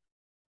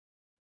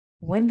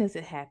 When does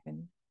it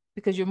happen?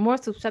 Because you're more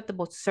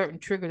susceptible to certain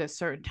triggers at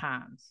certain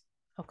times.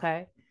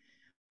 Okay.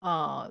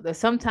 There's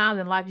sometimes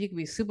in life you can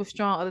be super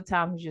strong. Other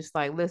times you're just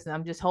like, listen,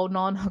 I'm just holding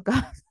on.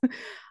 God,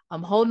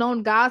 I'm holding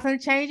on. God's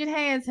unchanging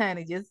hands,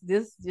 honey.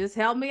 Just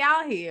help me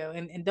out here,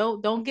 and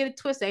don't get it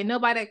twisted. Ain't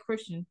nobody that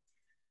Christian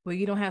where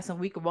you don't have some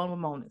weak or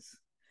vulnerable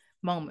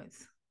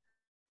moments.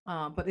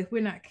 But if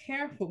we're not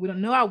careful, we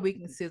don't know our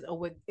weaknesses or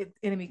what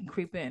enemy can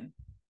creep in.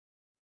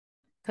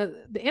 Because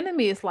the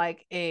enemy is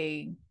like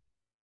a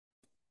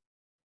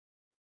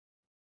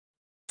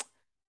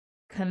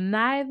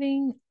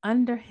conniving,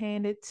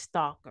 underhanded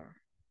stalker.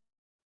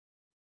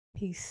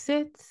 He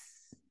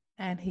sits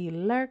and he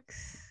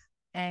lurks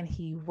and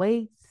he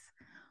waits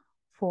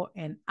for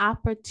an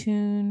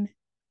opportune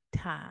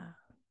time.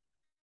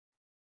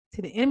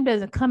 See, the enemy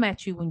doesn't come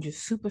at you when you're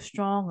super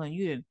strong and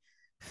you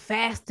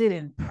fasted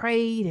and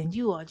prayed and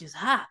you are just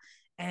hot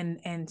and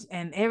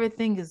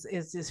everything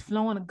is just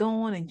flowing and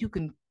going and you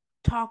can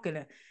talk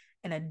and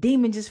a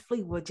demon just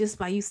flee. Well, just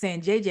by you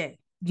saying JJ,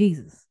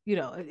 Jesus, he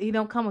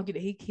don't come with you.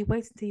 He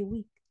waits until you're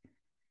weak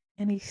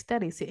and he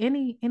studies. See,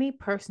 any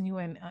person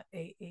you're in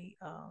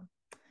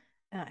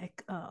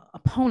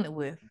opponent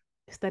with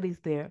studies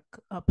their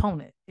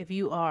opponent. If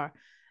you are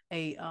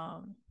a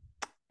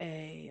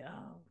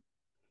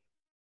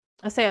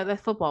let's say a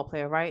football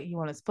player, right? You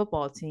want a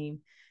football team.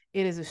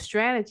 It is a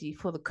strategy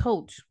for the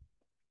coach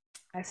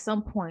at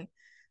some point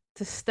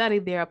to study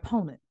their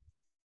opponent,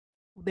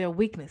 their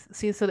weakness.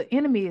 See, so the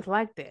enemy is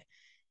like that.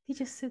 He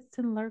just sits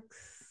and lurks,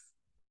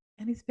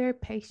 and he's very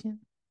patient.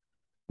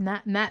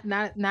 Not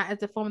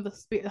as a form of the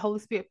Spirit, the Holy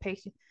Spirit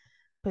patient,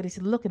 but he's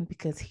looking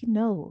because he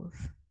knows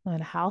no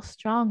matter how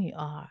strong you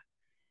are,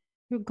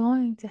 you're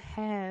going to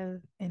have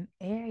an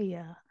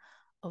area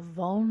of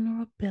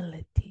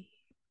vulnerability.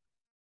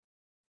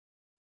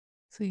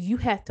 So you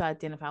have to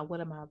identify,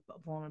 what are my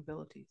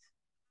vulnerabilities?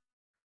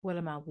 What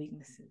are my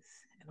weaknesses?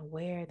 And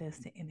where does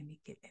the enemy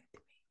get into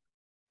me?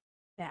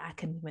 That I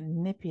can be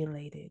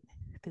manipulated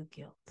through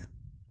guilt.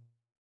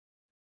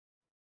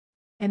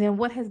 And then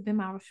what has been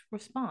my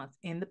response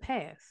in the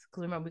past?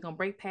 Because remember, we're going to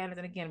break patterns.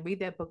 And again,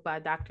 read that book by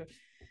Dr.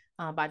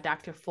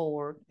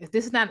 Ford. If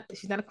this is not,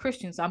 she's not a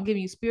Christian, so I'm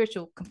giving you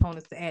spiritual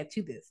components to add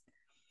to this.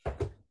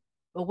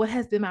 But what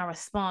has been my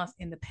response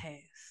in the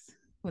past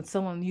when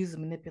someone uses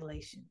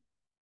manipulation?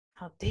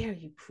 How dare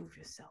you prove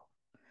yourself?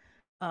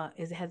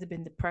 Has it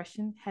been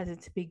depression? Has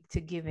it to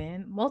give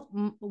in?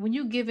 When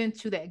you give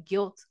into that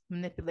guilt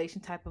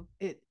manipulation type of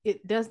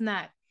it does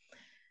not,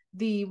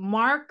 the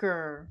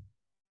marker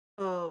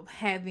of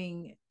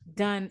having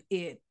done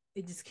it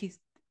just keeps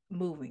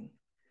moving.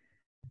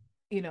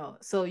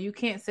 So you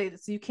can't say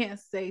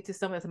to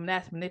someone that's a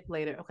master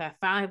manipulator, okay, I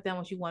finally have done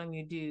what you wanted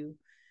me to do.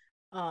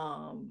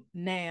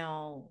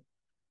 Now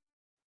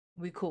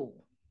we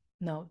cool.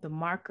 No, the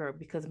marker,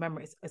 because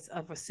remember, it's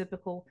a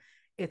reciprocal,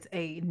 it's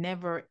a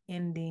never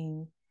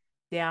ending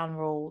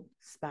downward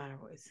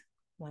spiral. It's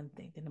one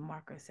thing, then the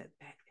marker is set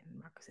back, then the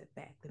marker is set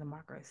back, then the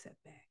marker is set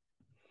back.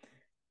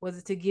 Was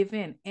it to give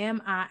in?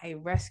 Am I a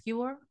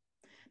rescuer?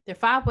 There are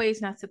 5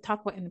 ways not to talk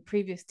about in the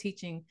previous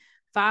teaching.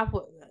 5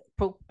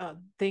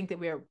 things that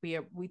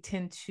we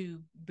tend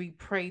to be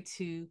prey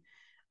to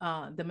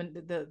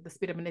the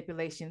spirit of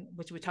manipulation,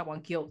 which we talk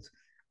about guilt.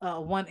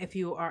 1, if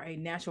you are a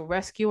natural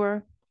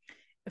rescuer,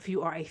 if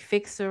you are a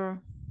fixer,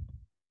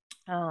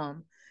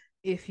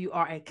 if you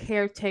are a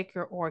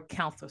caretaker or a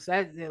counselor. So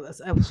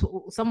that's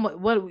somewhat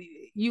what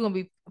you're gonna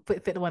be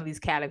fit in one of these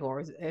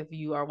categories if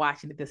you are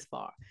watching it this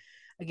far.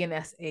 Again,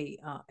 that's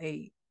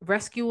a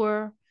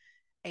rescuer,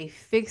 a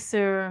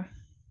fixer,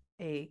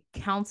 a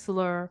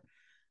counselor,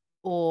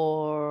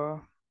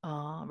 or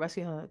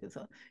rescue.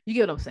 You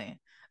get what I'm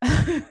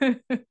saying?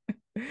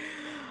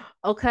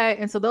 Okay,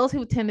 and so those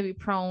people tend to be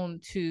prone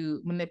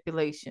to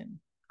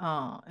manipulation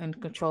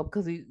and control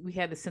because we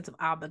had the sense of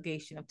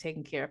obligation of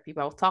taking care of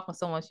people. I was talking to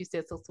someone, she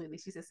said so sweetly,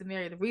 she said,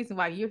 Samaria, the reason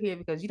why you're here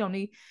because you don't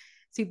need,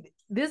 see,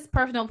 this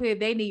person over here,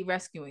 they need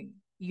rescuing.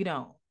 You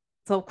don't.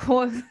 So of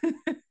course,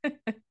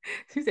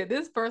 she said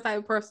this first type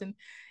of person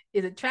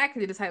is attracted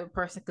to this type of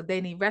person because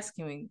they need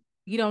rescuing.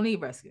 You don't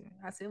need rescuing.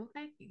 I said, well,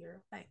 thank you,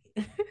 girl. Thank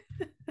you.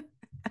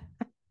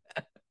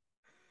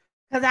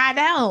 Because I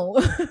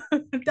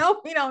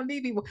don't. We don't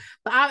need people,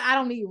 but I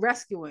don't need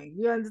rescuing.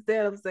 You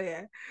understand what I'm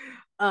saying?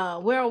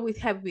 Where we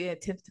have been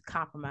attempted to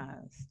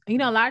compromise. A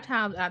lot of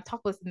times I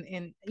talk with,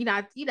 and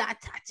I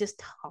just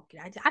talk.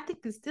 I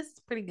think this is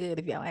pretty good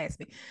if y'all ask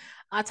me.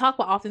 I talk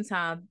about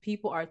oftentimes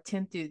people are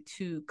tempted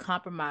to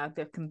compromise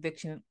their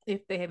conviction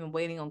if they have been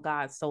waiting on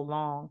God so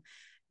long,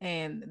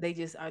 and they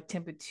just are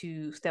tempted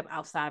to step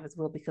outside as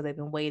well because they've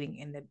been waiting,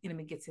 and the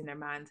enemy gets in their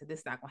mind, so this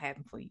is not going to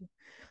happen for you.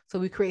 So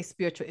we create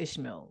spiritual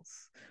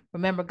Ishmaels.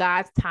 Remember,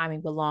 God's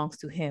timing belongs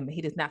to Him.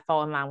 He does not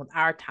fall in line with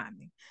our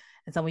timing.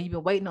 And so when you've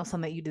been waiting on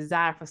something that you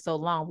desire for so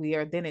long, we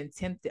are then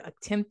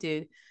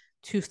attempted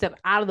to step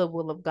out of the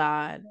will of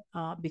God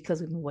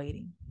because we've been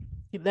waiting.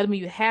 It doesn't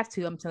mean you have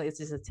to. I'm telling you, it's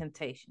just a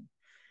temptation.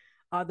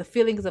 The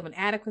feelings of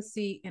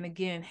inadequacy, and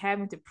again,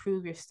 having to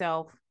prove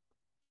yourself,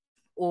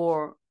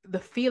 or the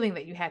feeling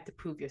that you had to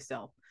prove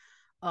yourself.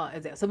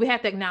 Is that. So we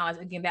have to acknowledge,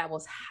 again, that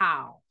was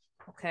how,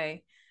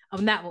 okay?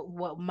 Not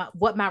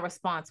what my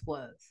response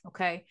was,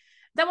 okay?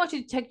 Then I want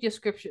you to take your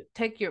scripture,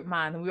 take your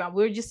mind.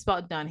 We're just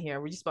about done here.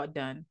 We're just about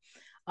done.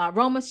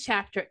 Romans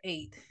chapter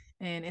 8.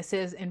 And it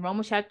says in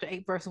Romans chapter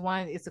 8, verse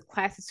 1, it's a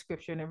classic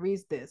scripture, and it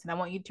reads this. And I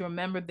want you to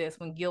remember this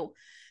when guilt,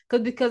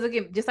 because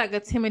again, just like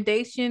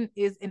intimidation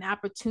is an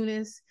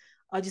opportunist,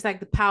 just like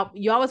the power,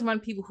 you always run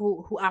people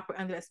who operate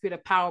under that spirit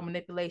of power,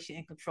 manipulation,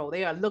 and control.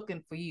 They are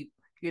looking for you.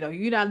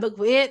 You're not looking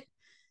for it,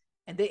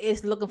 and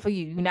it's looking for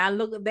you. You're not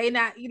looking, they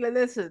not,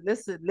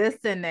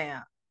 listen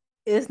now.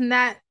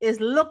 It's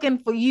looking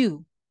for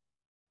you,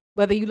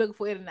 whether you're looking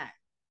for it or not.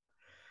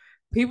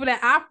 People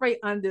that operate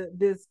under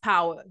this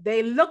power,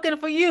 they looking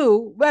for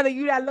you, whether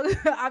you're not looking.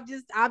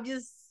 I'm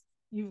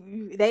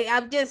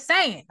just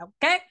saying,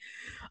 okay?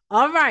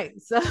 All right.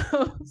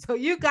 So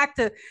you got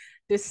to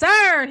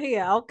discern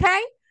here,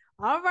 okay?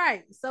 All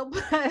right. So,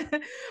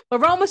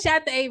 but Romans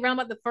chapter 8, around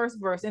about the first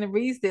verse, and it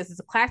reads this. It's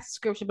a classic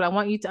scripture, but I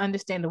want you to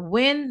understand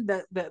when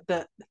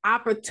the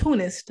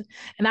opportunist,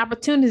 an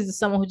opportunist is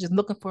someone who's just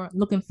looking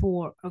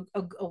for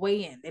a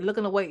way in. They're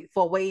looking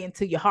for a way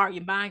into your heart,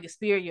 your mind, your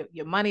spirit,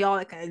 your money, all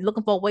that kind of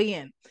looking for a way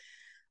in.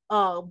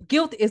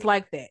 Guilt is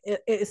like that.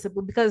 It's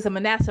because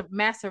it's a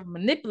master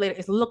manipulator.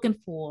 It's looking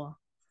for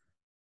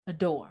a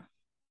door.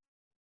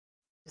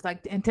 It's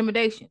like the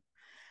intimidation.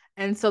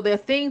 And so there are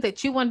things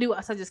that you want to do,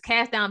 such as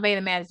cast down vain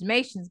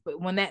imaginations.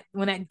 But when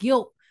that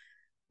guilt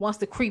wants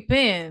to creep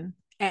in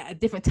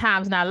at different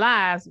times in our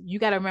lives, you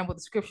got to remember what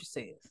the scripture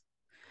says.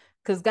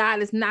 Because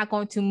God is not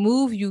going to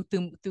move you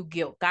through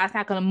guilt. God's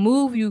not going to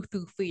move you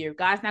through fear.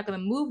 God's not going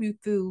to move you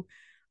through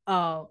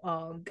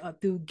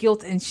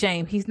guilt and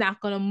shame. He's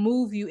not going to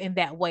move you in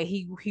that way.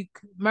 He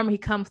remember, he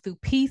comes through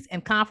peace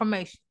and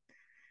confirmation.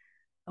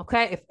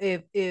 Okay,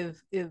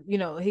 if you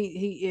know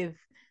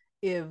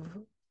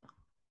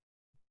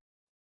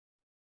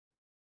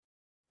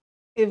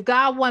if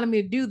God wanted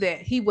me to do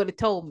that, he would have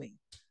told me.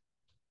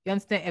 You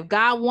understand? If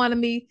God wanted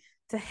me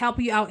to help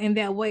you out in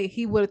that way,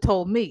 he would have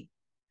told me.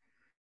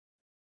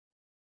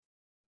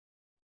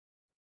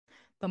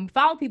 But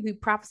following people who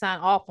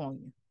prophesying off on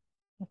you.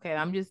 Okay,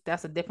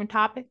 that's a different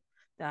topic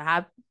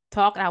that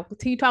I'll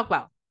continue to talk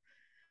about.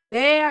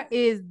 There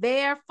is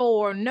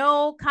therefore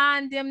no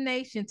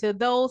condemnation to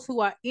those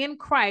who are in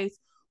Christ,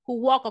 who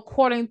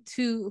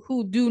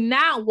do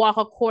not walk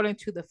according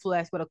to the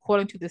flesh, but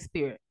according to the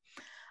spirit.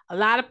 A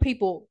lot of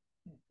people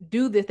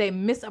do this. They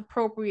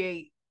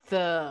misappropriate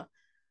the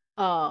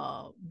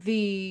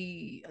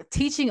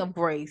teaching of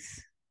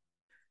grace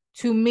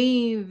to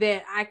mean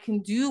that I can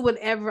do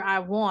whatever I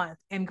want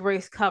and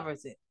grace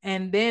covers it.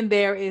 And then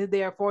there is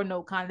therefore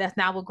no that's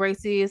not what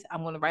grace is.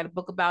 I'm going to write a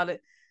book about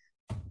it.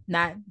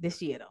 Not this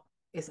year though.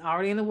 It's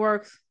already in the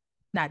works.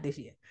 Not this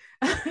year.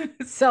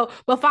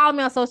 But follow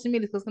me on social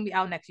media because it's going to be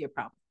out next year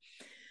probably.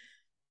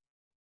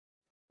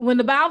 When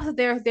the Bible says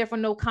there is therefore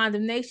no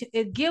condemnation,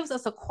 it gives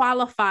us a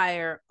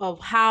qualifier of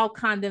how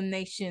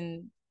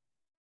condemnation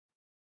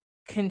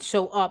can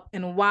show up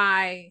and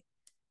why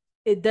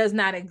it does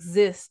not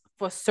exist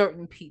for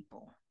certain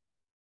people.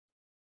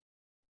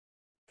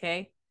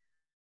 Okay.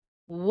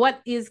 What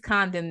is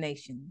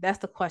condemnation? That's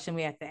the question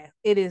we have to ask.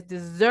 It is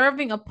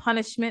deserving of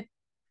punishment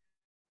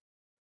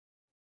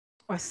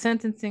or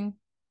sentencing.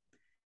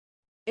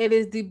 It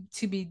is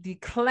to be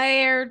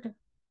declared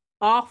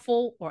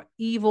awful or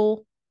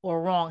evil or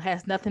wrong. It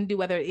has nothing to do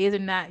whether it is or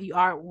not. You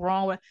are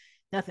wrong with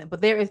nothing. But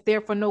there is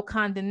therefore no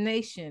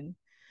condemnation.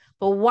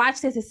 But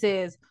watch this. It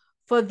says,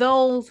 for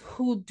those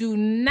who do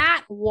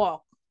not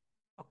walk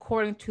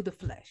according to the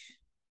flesh.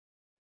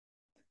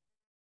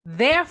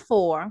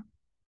 Therefore,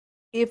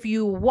 if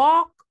you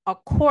walk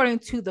according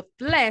to the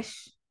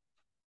flesh,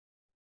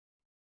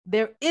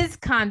 there is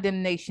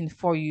condemnation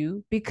for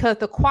you because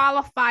the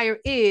qualifier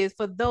is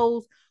for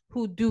those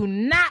who do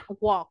not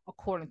walk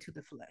according to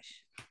the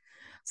flesh.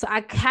 So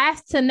I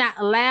have to not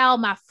allow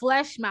my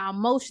flesh, my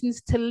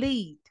emotions to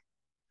lead.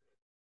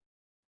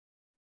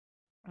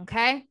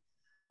 Okay?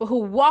 But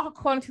who walk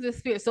according to the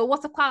spirit. So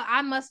what's the quality?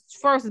 I must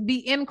first be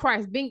in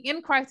Christ. Being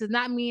in Christ does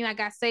not mean I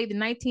got saved in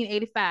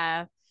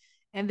 1985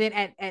 and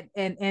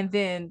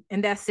then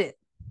and that's it.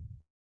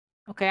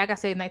 Okay, I got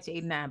saved in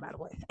 1989, by the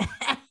way.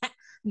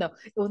 No,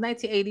 it was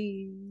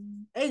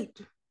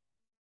 1988.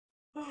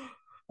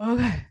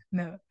 Okay,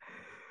 no.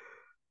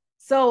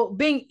 So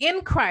being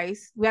in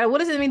Christ, what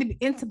does it mean to be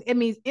intimate? It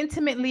means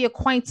intimately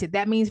acquainted.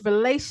 That means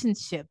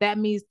relationship. That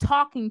means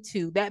talking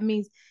to. That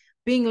means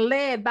being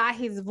led by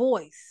his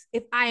voice.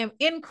 If I am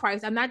in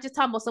Christ, I'm not just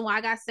talking about someone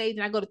I got saved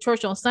and I go to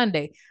church on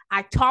Sunday.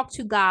 I talk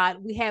to God.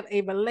 We have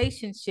a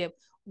relationship.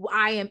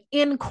 I am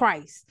in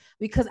Christ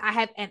because I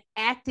have an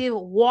active,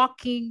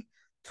 walking,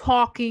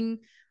 talking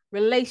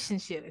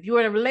relationship. If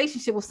you're in a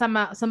relationship with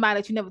somebody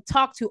that you never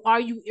talked to, are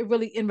you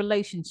really in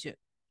relationship?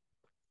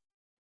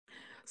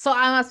 So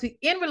I must be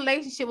in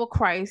relationship with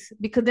Christ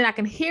because then I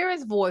can hear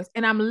his voice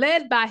and I'm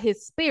led by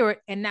his spirit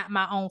and not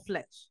my own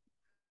flesh.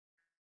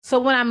 So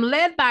when I'm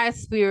led by a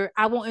spirit,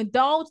 I won't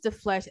indulge the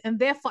flesh and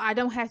therefore I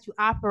don't have to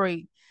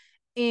operate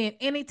in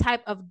any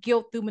type of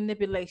guilt through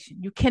manipulation.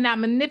 You cannot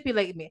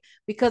manipulate me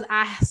because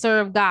I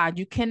serve God.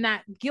 You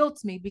cannot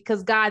guilt me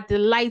because God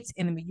delights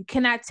in me. You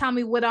cannot tell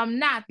me what I'm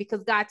not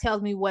because God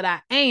tells me what I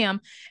am.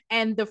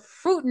 And the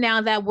fruit now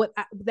that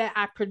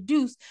I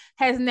produce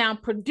has now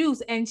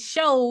produced and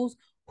shows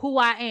who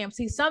I am.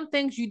 See, some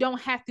things you don't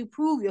have to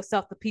prove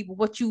yourself to people.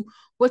 Your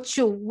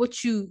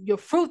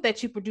fruit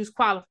that you produce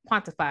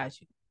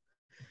quantifies you.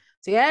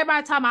 See,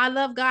 everybody talking about, I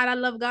love God, I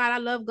love God, I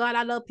love God,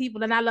 I love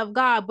people, and I love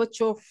God, but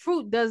your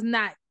fruit does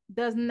not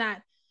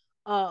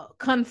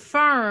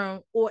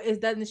confirm, or it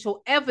doesn't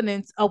show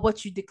evidence of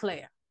what you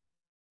declare.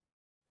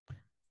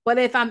 But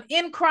if I'm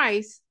in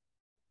Christ,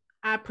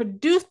 I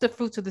produce the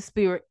fruits of the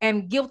Spirit,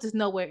 and guilt is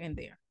nowhere in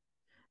there.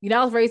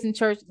 I was raised in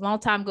church a long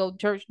time ago.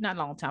 Church, not a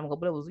long time ago,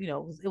 but it was,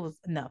 it was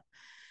enough.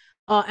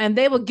 And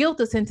they would guilt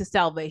us into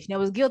salvation. It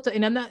was guilt,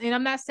 and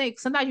I'm not saying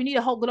sometimes you need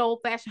a whole good old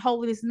fashioned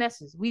holiness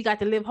message. We got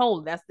to live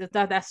holy.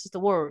 That's just the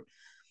word.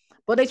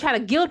 But they try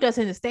to guilt us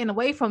into staying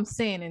away from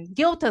sin and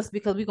guilt us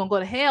because we're gonna go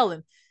to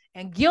hell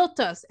and guilt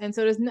us. And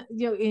so there's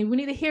and we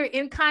need to hear it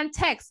in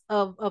context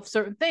of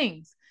certain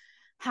things.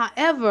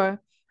 However,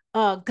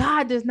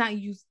 God does not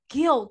use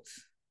guilt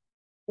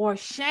or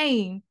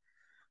shame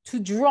to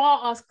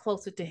draw us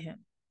closer to Him.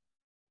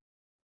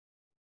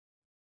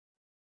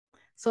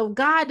 So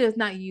God does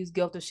not use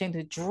guilt or shame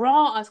to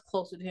draw us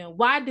closer to Him.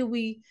 Why do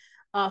we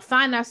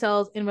find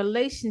ourselves in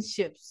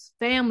relationships,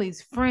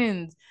 families,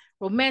 friends,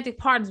 romantic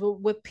partners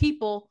with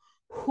people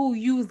who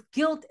use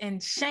guilt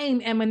and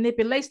shame and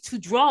manipulation to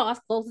draw us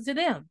closer to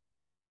them?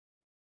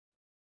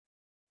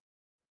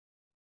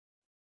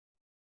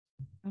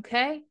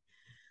 Okay?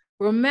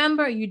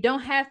 Remember, you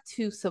don't have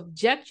to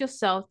subject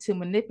yourself to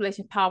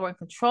manipulation, power, and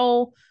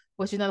control,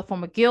 which is another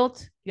form of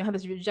guilt. You don't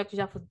have to reject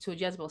yourself to a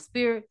Jezebel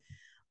spirit.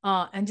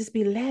 And just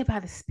be led by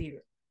the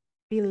Spirit.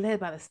 Be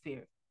led by the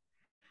Spirit.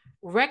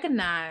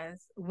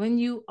 Recognize when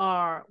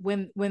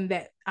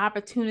that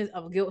opportunity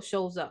of guilt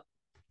shows up.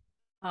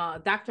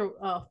 Dr.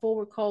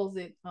 Forward calls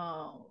it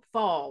fog.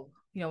 Fog,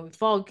 you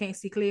can't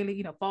see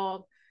clearly.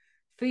 Fog,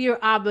 fear,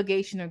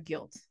 obligation, or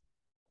guilt.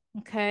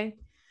 Okay.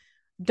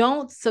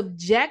 Don't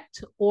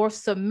subject or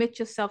submit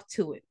yourself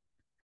to it.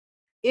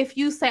 If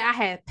you say I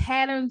had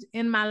patterns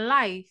in my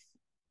life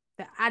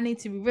that I need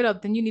to be rid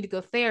of, then you need to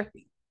go to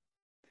therapy.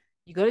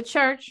 You go to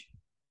church,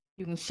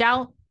 you can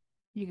shout,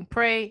 you can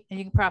pray, and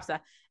you can prophesy.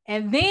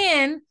 And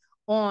then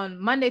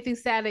on Monday through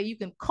Saturday, you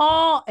can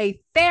call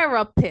a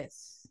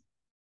therapist.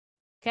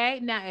 Okay.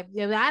 Now,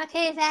 if I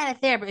can't find a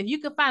therapist, if you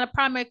can find a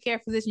primary care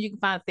physician, you can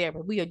find a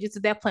therapist. We are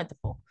just that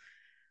plentiful.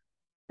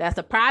 That's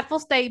a prideful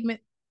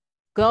statement.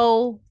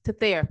 Go to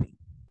therapy.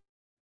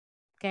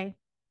 Okay.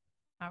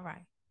 All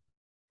right.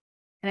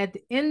 And at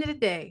the end of the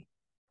day,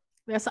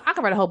 so I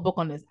could write a whole book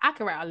on this. I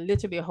could write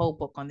literally a whole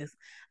book on this.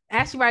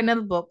 Actually, write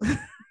another book. That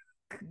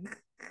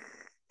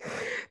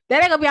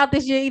ain't gonna be out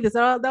this year either,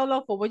 so don't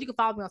look for. Well, you can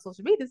follow me on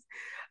social medias.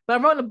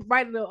 But I'm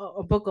writing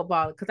a book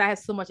about it because I have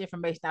so much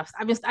information.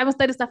 I've been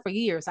studying stuff for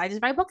years. So I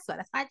just write books about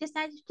it. That's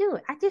why I just do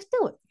it. I just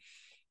do it.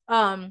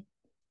 I'll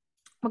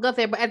go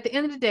there. But at the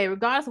end of the day,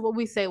 regardless of what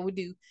we say we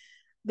do,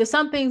 there's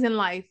some things in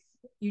life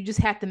you just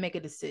have to make a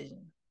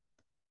decision.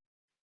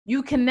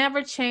 You can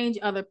never change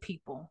other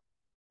people.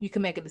 You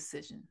can make a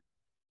decision.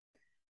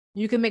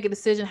 You can make a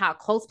decision how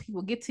close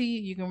people get to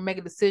you. You can make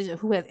a decision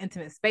who has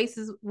intimate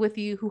spaces with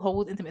you, who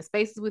holds intimate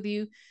spaces with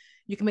you.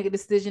 You can make a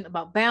decision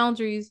about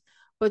boundaries.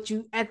 But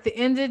at the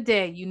end of the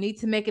day, you need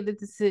to make a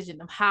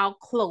decision of how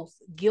close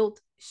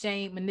guilt,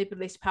 shame,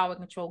 manipulation, power, and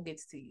control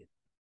gets to you.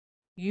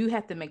 You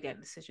have to make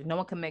that decision. No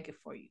one can make it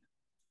for you.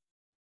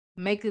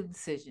 Make a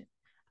decision.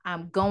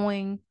 I'm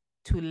going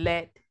to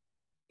let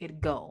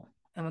it go.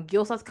 And when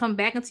guilt starts coming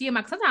back into your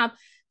mind, sometimes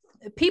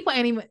people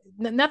ain't even,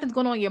 nothing's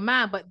going on in your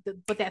mind, but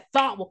that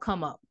thought will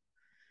come up.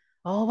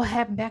 Oh, what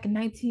happened back in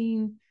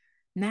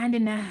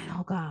 1999?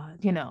 Oh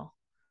God,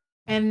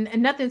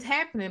 and nothing's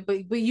happening,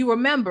 but you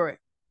remember it.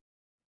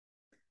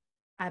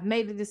 I've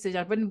made the decision.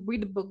 I've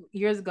read the book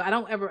years ago.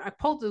 I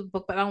quote the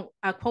book, but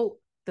I quote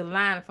the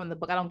line from the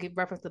book. I don't give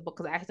reference to the book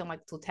because I actually don't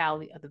like the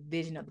totality of the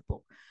vision of the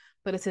book.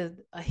 But it says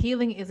a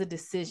healing is a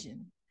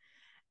decision.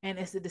 And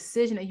it's a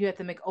decision that you have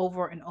to make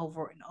over and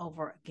over and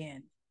over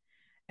again.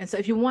 And so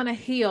if you want to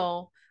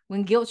heal,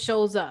 when guilt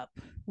shows up,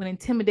 when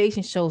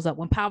intimidation shows up,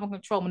 when power and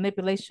control,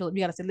 manipulation shows up, you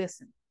got to say,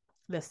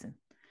 listen,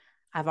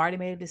 I've already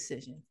made a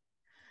decision.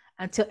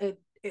 Until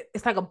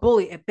it's like a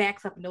bully, it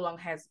backs up and no longer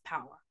has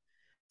power.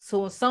 So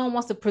when someone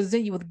wants to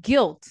present you with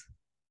guilt,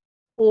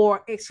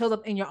 or it shows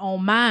up in your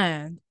own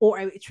mind, or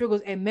it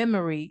triggers a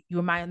memory, you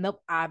remind,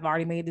 nope, I've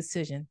already made a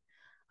decision.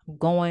 I'm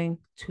going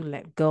to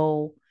let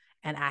go,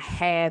 and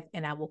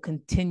I will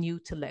continue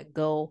to let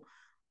go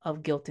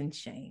of guilt and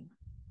shame.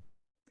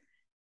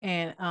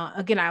 And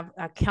again,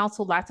 I've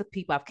counseled lots of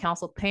people. I've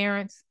counseled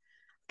parents,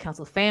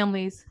 counseled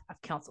families, I've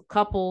counseled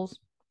couples.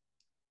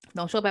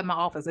 Don't show up at my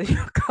office if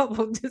you're a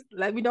couple. Just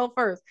let me know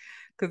first,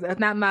 because that's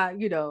not my, I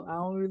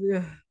don't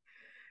really,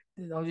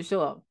 don't just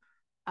show up.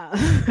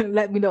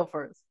 Let me know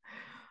first.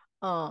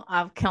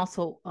 I've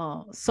counseled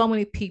so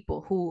many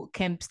people who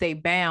can stay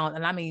bound,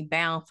 and I mean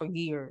bound for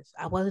years.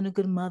 I wasn't a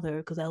good mother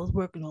because I was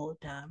working all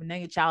the time, and now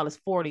your child is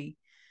 40,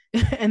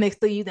 and they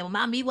still use them.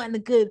 Mom, you wasn't a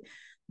good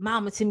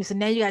mama to me, so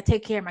now you gotta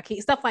take care of my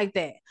kids, stuff like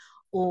that.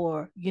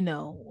 Or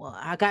well,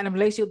 I got in a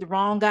relationship with the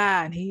wrong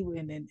guy,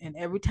 and and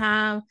every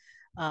time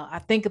I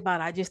think about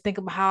it, I just think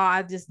about how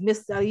I just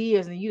missed the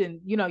years, and you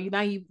didn't,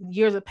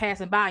 years are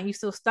passing by, and you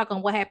still stuck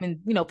on what happened,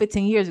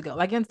 15 years ago.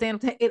 Like, you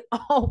understand? It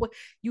all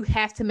you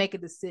have to make a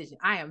decision.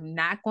 I am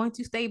not going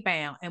to stay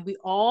bound, and we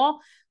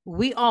all,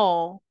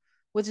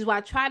 which is why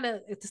I try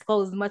to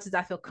disclose as much as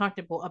I feel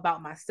comfortable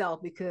about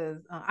myself,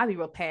 because I be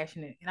real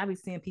passionate, and I be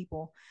seeing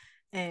people,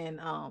 and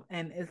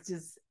it's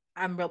just,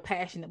 I'm real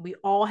passionate. We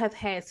all have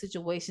had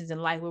situations in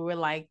life where we're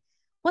like,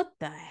 what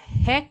the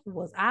heck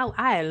was I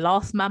had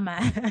lost my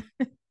mind.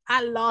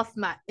 I lost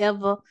my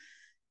ever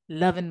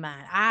loving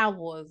mind. I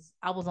was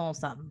on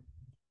something.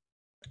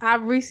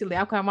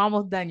 I'm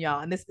almost done,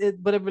 y'all, and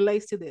but it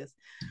relates to this.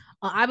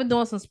 I've been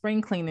doing some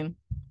spring cleaning.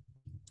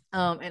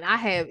 And I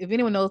have, if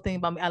anyone knows anything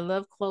about me, I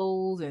love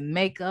clothes and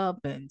makeup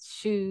and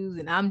shoes,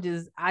 and I'm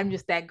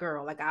just that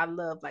girl. Like, I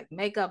love like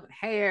makeup and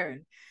hair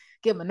and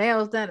get my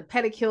nails done and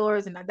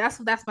pedicures, and that's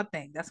my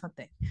thing. That's my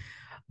thing.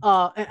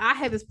 And I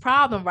have this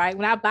problem, right?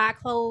 When I buy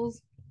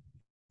clothes,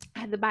 I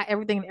have to buy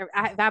everything. If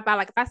I buy,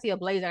 like, if I see a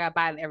blazer, I gotta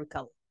buy it in every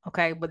color.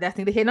 Okay, but that's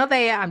neither here nor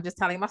there. I'm just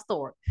telling my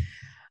story.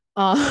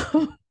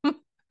 Uh,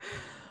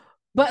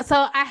 but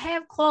so I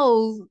have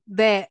clothes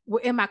that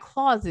were in my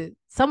closet,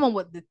 someone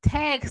with the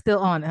tag still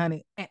on,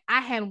 honey, and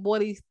I hadn't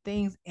worn these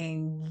things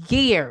in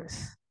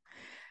years,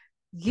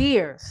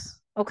 years.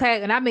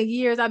 Okay, and I mean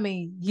years. I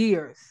mean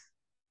years.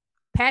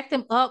 Packed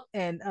them up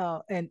and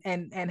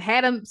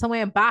had them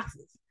somewhere in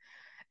boxes.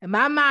 In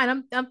my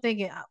mind, I'm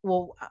thinking,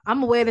 well, I'm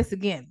gonna wear this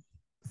again.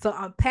 So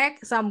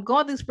I'm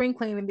going through spring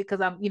cleaning because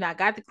I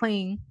got to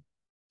clean,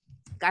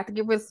 got to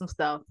get rid of some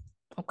stuff.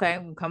 Okay,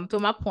 I'm coming to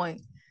my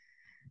point,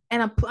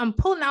 and I'm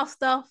pulling out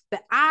stuff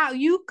that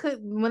you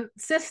could,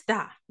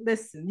 sister,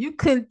 listen, you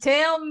couldn't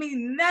tell me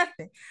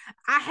nothing.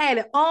 I had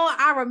it on.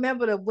 I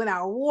remember when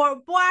I wore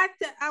it. Boy,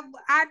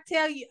 I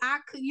tell you,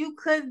 you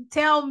couldn't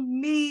tell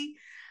me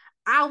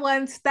I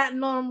wasn't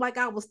starting on them like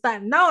I was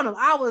starting on them.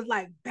 I was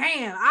like,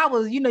 bam,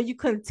 you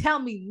couldn't tell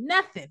me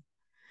nothing.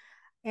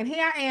 And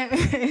here I am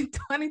in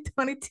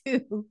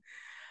 2022.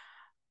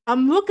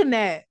 I'm looking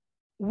at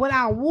what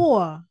I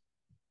wore,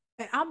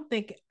 and I'm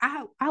thinking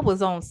I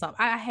was on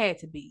something. I had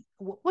to be.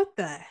 What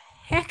the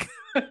heck?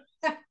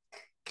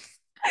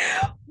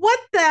 What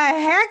the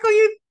heck are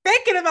you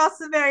thinking about,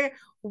 Scenario?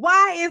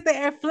 Why is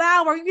there a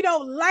flower? You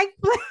don't like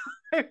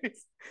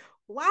flowers.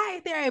 Why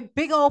is there a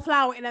big old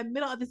flower in the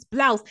middle of this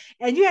blouse?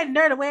 And you had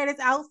nerve to wear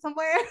this out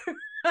somewhere?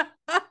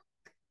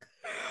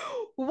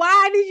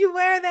 Why did you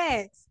wear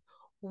that?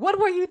 What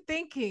were you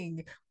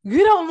thinking?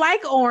 You don't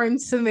like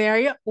orange,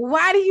 Samaria.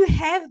 Why do you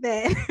have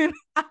that?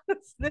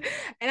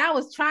 And I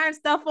was trying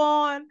stuff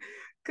on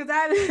because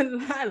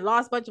I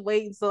lost a bunch of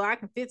weight, so I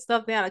can fit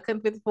stuff down I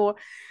couldn't fit before.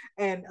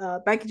 And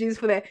thank you, Jesus,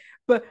 for that.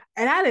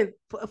 And I didn't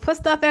put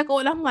stuff back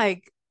on. I'm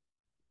like,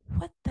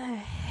 what the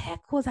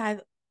heck was I?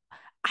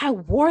 I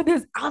wore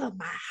this out of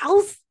my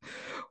house.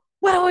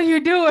 What were you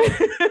doing?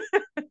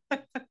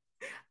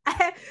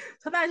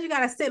 Sometimes you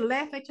gotta sit and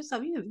laugh at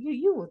yourself.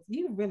 You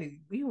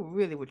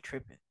really were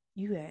tripping.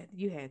 You had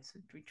to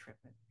be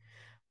tripping.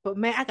 But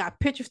man, I got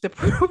pictures to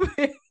prove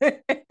it.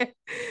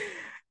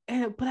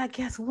 But I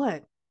guess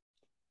what?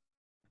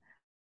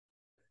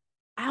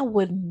 I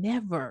would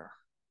never,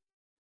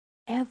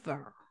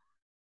 ever,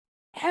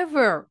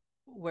 ever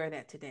wear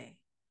that today.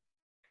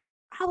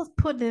 I was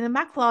putting it in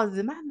my closet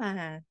in my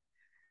mind,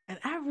 and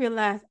I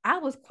realized I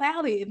was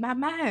cloudy in my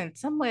mind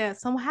somewhere,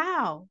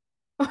 somehow.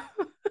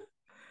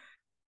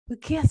 But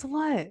guess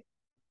what?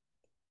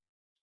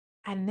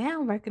 I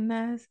now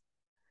recognize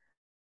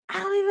I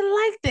don't even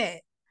like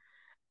that.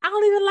 I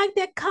don't even like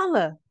that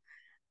color.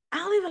 I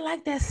don't even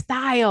like that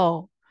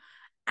style.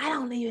 I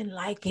don't even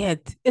like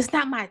it. It's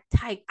not my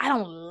type. I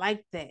don't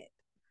like that.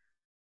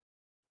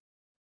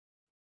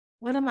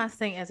 What am I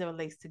saying as it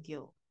relates to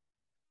guilt?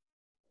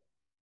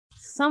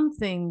 Some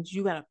things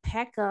you got to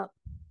pack up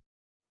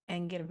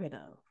and get rid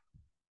of.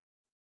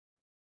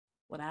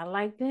 What I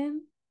like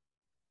then,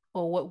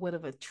 or what would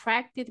have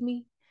attracted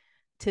me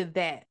to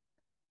that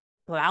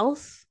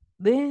blouse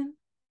then,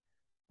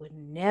 would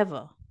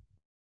never,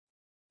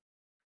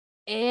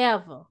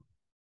 ever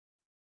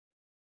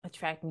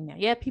attract me now.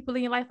 Yeah, people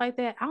in your life like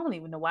that. I don't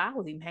even know why I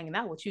was even hanging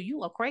out with you.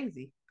 You are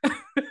crazy.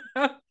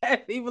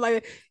 People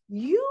like that.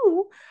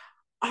 You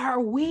are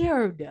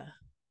weird.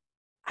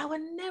 I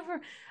would never,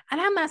 and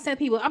I'm not saying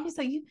people, I'm just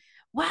saying you,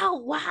 wow,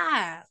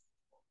 why?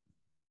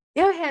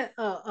 You ever had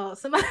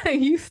somebody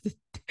used to,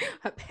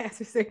 a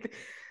pastor said,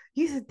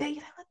 used to date,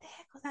 like, what the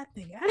heck was I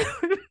thinking? I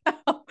don't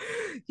know.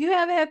 You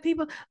ever had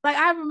people, like,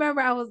 I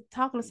remember I was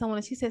talking to someone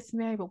and she said,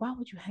 Mary, but why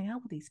would you hang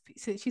out with these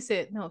people? She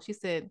said, no, she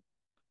said,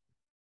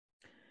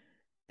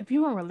 if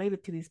you weren't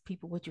related to these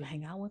people, would you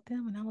hang out with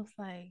them? And I was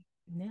like,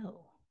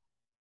 no.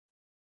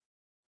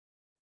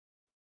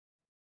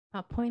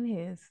 My point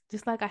is,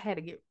 just like I had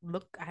to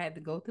I had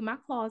to go through my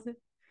closet,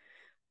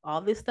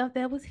 all this stuff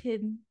that was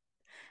hidden,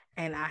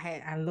 and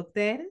I looked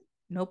at it.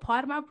 No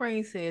part of my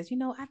brain says,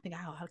 I think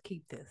I ought to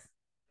keep this.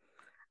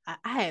 I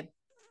had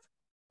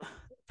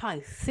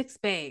probably 6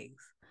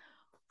 bags,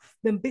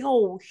 them big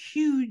old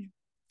huge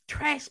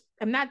trash.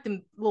 I'm not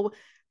them little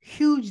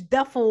huge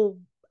duffel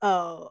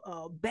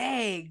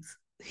bags,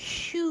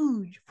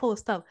 huge full of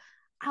stuff.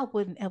 I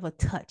wouldn't ever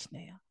touch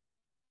now.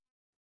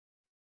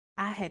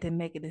 I had to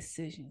make a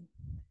decision.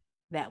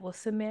 That was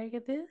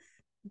Samaria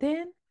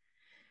then.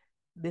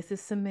 This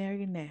is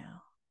Samaria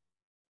now.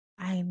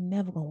 I ain't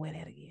never gonna wear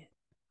that again.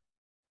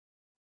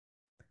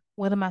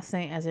 What am I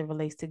saying as it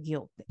relates to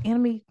guilt? The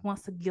enemy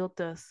wants to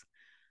guilt us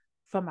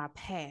from our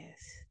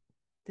past,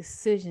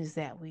 decisions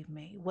that we've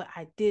made, what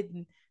I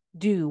didn't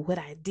do, what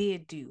I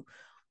did do,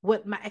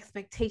 what my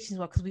expectations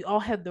were, because we all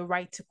have the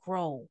right to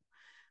grow.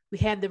 We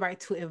have the right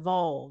to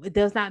evolve. It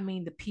does not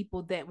mean the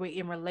people that we're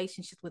in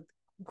relationships with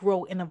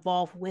grow and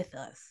evolve with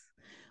us.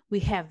 We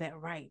have that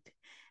right.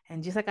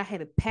 And just like I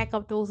had to pack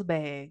up those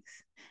bags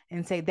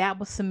and say that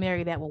was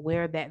Samaria that will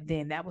wear that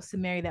then. That was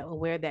Samaria that will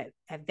wear that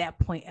at that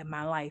point in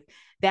my life.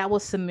 That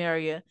was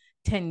Samaria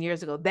 10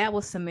 years ago. That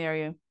was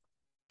Samaria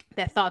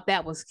that thought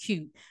that was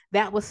cute.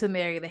 That was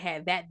Samaria that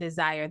had that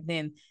desire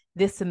then.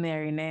 This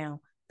Samaria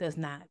now does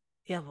not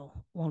ever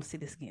want to see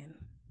this again.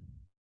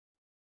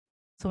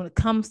 So when it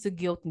comes to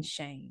guilt and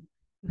shame,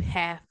 you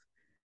have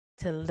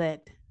to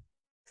let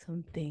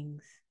some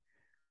things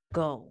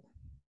go.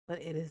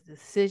 But it is a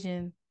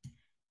decision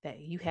that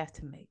you have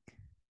to make.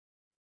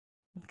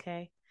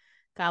 Okay.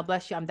 God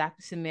bless you. I'm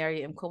Dr.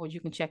 Samaria M. Colbert.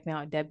 You can check me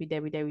out at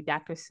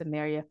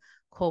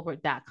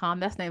www.drsamariacolbert.com.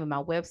 That's the name of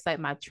my website.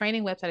 My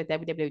training website is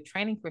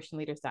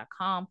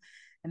www.trainingchristianleaders.com.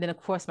 And then, of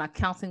course, my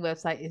counseling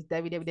website is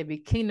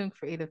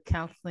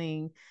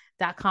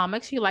www.kingdomcreativecounseling.com.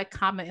 Make sure you like,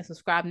 comment, and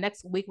subscribe.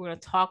 Next week, we're going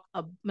to talk,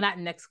 not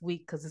next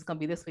week, because it's going to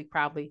be this week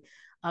probably.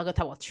 I'm going to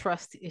talk about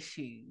trust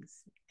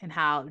issues and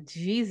how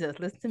Jesus,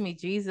 listen to me,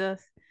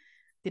 Jesus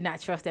did not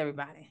trust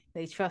everybody.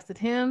 They trusted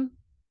him.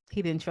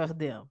 He didn't trust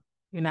them.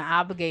 You're not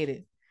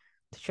obligated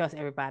to trust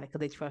everybody because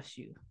they trust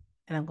you.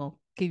 And I'm going to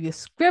give you a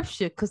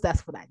scripture because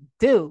that's what I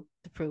do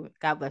to prove it.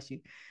 God bless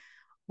you.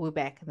 We're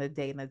back in the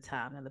day and the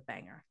time and the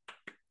banger.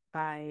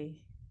 Bye.